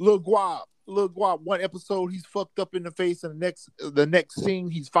 Lil Guap, one episode he's fucked up in the face, and the next scene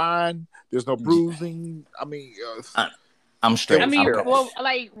he's fine. There's no bruising. I mean, I'm straight.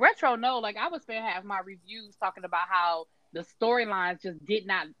 Like Retro, no, like I would spend half my reviews talking about how the storylines just did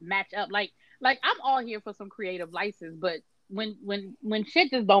not match up. Like I'm all here for some creative license, but when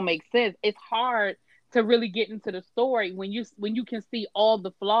shit just don't make sense, it's hard to really get into the story when you can see all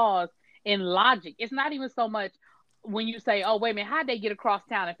the flaws in logic. It's not even so much when you say, oh, wait a minute, how'd they get across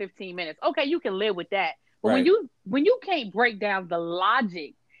town in 15 minutes? Okay, you can live with that. But right. when you can't break down the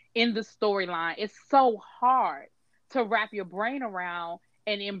logic in the storyline, it's so hard to wrap your brain around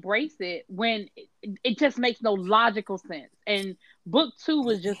and embrace it when it just makes no logical sense. And book 2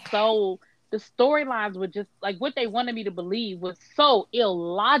 was just the storylines were just like what they wanted me to believe was so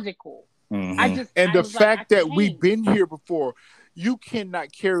illogical. Mm-hmm. The fact that we've been here before. You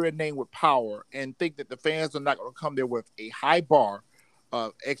cannot carry a name with power and think that the fans are not going to come there with a high bar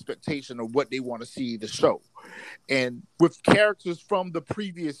of expectation of what they want to see the show. And with characters from the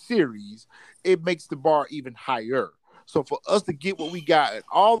previous series, it makes the bar even higher. So for us to get what we got and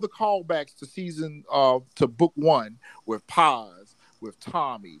all the callbacks to to book 1 with Paz, with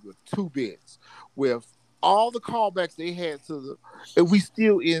Tommy, with 2-Bits, with all the callbacks they had and we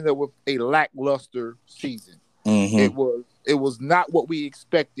still ended up with a lackluster season. Mm-hmm. It was not what we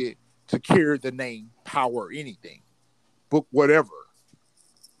expected to carry the name Power anything. Book whatever.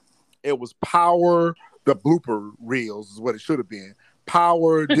 It was Power, the blooper reels is what it should have been.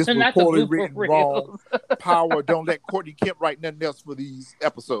 Power, this was poorly written wrong. Power, don't let Courtney Kemp write nothing else for these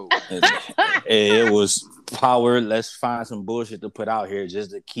episodes. It was Power, let's find some bullshit to put out here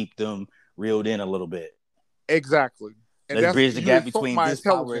just to keep them reeled in a little bit. Exactly. And let's bridge the gap between this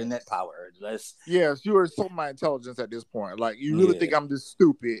power and that power. Yes, you insult my intelligence at this point. Like, you really think I'm just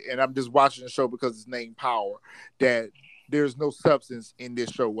stupid and I'm just watching the show because it's named Power, that there's no substance in this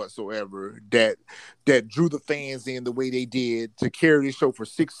show whatsoever, that drew the fans in the way they did to carry this show for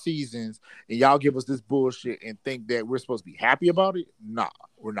 6 seasons, and y'all give us this bullshit and think that we're supposed to be happy about it? Nah,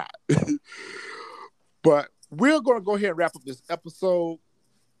 we're not. But we're going to go ahead and wrap up this episode.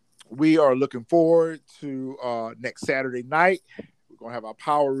 We are looking forward to next Saturday night. We're going to have our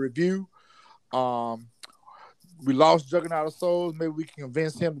Power review. we lost Juggernaut of Souls. Maybe we can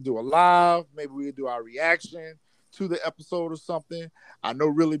convince him to do a live. Maybe we'll do our reaction to the episode or something. I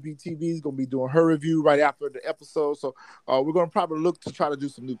know REALLYBTV is going to be doing her review right after the episode. So we're going to probably look to try to do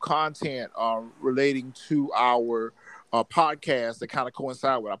some new content relating to our podcast that kind of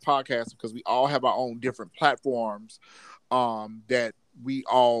coincide with our podcast, because we all have our own different platforms that we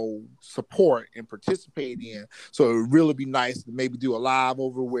all support and participate in. So it would really be nice to maybe do a live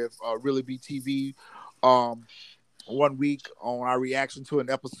over with REALLYBTV 1 week on our reaction to an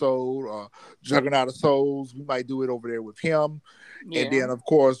episode. Juggernaut of Souls, we might do it over there with him. Yeah. And then, of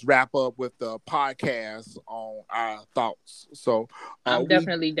course, wrap up with the podcast on our thoughts. So I'm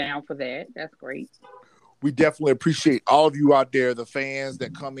definitely down for that. That's great. We definitely appreciate all of you out there, the fans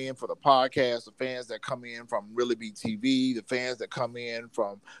that come in for the podcast, the fans that come in from REALLYBTV, the fans that come in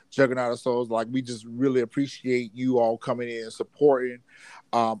from Juggernaut of Souls. Like, we just really appreciate you all coming in and supporting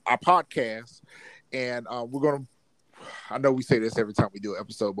our podcast. And we're going to, I know we say this every time we do an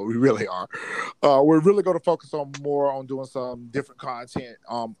episode, but we really are. We're really going to focus on doing some different content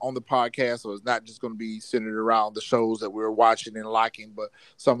on the podcast. So it's not just going to be centered around the shows that we're watching and liking, but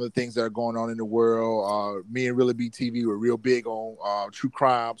some of the things that are going on in the world. Me and REALLYBTV were real big on true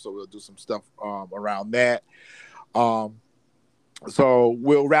crime, so we'll do some stuff around that. So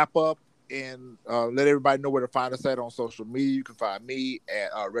we'll wrap up and let everybody know where to find us at on social media. You can find me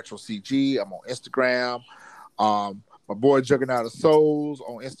at RETROCG. I'm on Instagram. My boy Juggernaut of Souls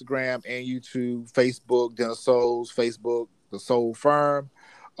on Instagram and YouTube, Facebook, Den of Souls, Facebook, The Soul Firm,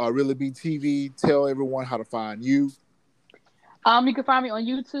 REALLYBTV. Tell everyone how to find you. You can find me on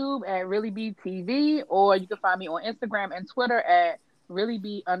YouTube at REALLYBTV, or you can find me on Instagram and Twitter at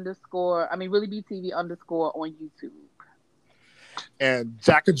REALLYBTV _ on YouTube. And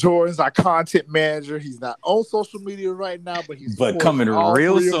JACKOFJORDANS, our content manager. He's not on social media right now, but he's coming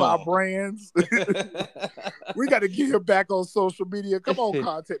real soon. Of our brands. We got to get him back on social media. Come on,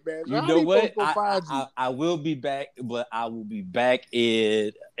 content manager. You know what? I will be back, but I will be back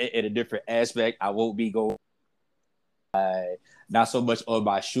in a different aspect. I won't be going not so much on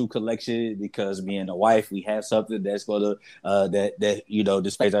my shoe collection, because me and the wife, we have something that's gonna that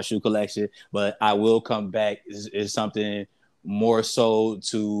displays our shoe collection. But I will come back is something more so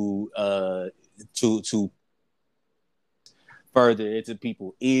to further into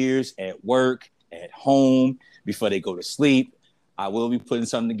people's ears at work, at home, before they go to sleep. I will be putting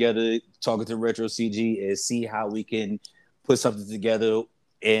something together, talking to RETROCG, and see how we can put something together.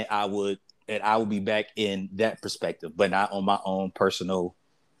 And I will be back in that perspective, but not on my own personal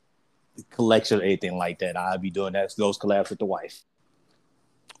collection or anything like that. I'll be doing those collabs with the wife.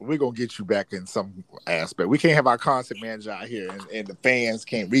 We're going to get you back in some aspect. We can't have our content manager out here and the fans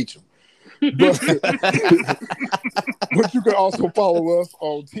can't reach him. But you can also follow us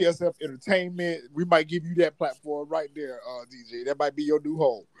on TSF Entertainment. We might give you that platform right there, DJ. That might be your new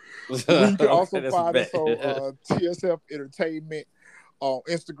home. You can also find us on TSF Entertainment on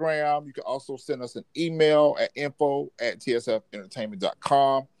Instagram. You can also send us an email at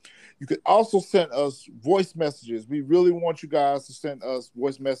info@tsfentertainment.com. You can also send us voice messages. We really want you guys to send us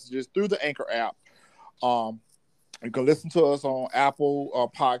voice messages through the Anchor app. You can listen to us on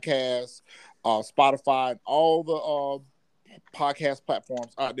Apple Podcasts, Spotify, and all the podcast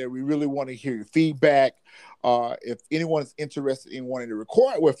platforms out there. We really want to hear your feedback. If anyone is interested in wanting to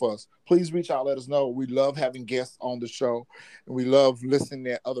record with us, please reach out, let us know. We love having guests on the show, and we love listening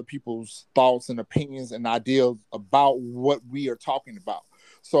to other people's thoughts and opinions and ideas about what we are talking about.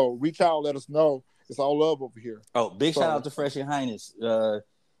 So reach out, let us know. It's all love over here. Oh, big shout out to Fresh Your Highness.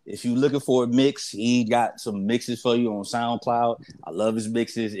 If you're looking for a mix, he got some mixes for you on SoundCloud. I love his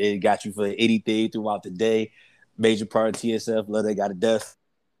mixes. It got you for anything throughout the day. Major part of TSF. Love they got a death.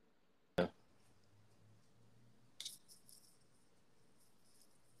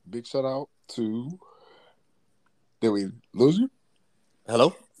 Big shout out to. Did we lose you?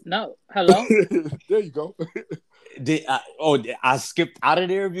 Hello? No. Hello? There you go. I skipped out of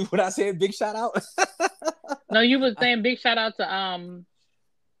there when I said big shout out? No, you was saying big shout out to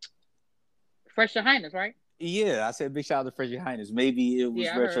Fresh Your Highness, right? Yeah, I said big shout out to Fresh Your Highness. Maybe it was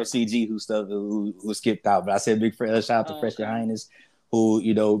RETROCG who skipped out, but I said big shout out to Fresh Your Highness,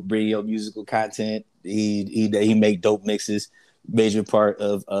 who bring your musical content. He make dope mixes. Major part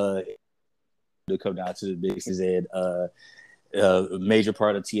of to come down to the mixes, and a major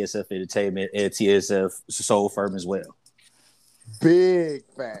part of TSF Entertainment and TSF Soul Firm as well. Big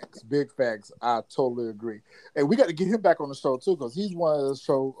facts. I totally agree. And we got to get him back on the show too, because he's one of the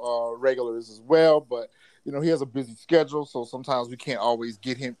show regulars as well. But he has a busy schedule, so sometimes we can't always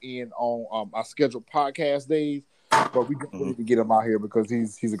get him in on our scheduled podcast days. But we need to get him out here because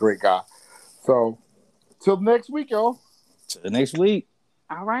he's a great guy. So Till next week, y'all. Till next week.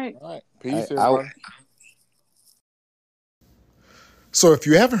 All right. All right. Peace, everybody. So if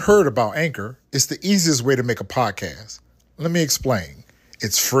you haven't heard about Anchor, it's the easiest way to make a podcast. Let me explain.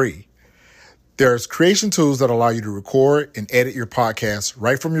 It's free. There's creation tools that allow you to record and edit your podcast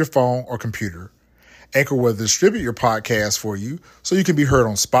right from your phone or computer. Anchor will distribute your podcast for you so you can be heard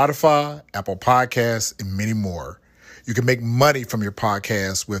on Spotify, Apple Podcasts, and many more. You can make money from your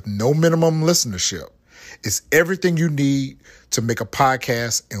podcast with no minimum listenership. It's everything you need to make a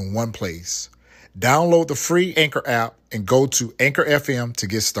podcast in one place. Download the free Anchor app and go to Anchor FM to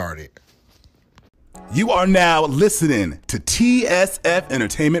get started. You are now listening to TSF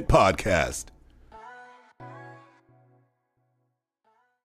Entertainment Podcast.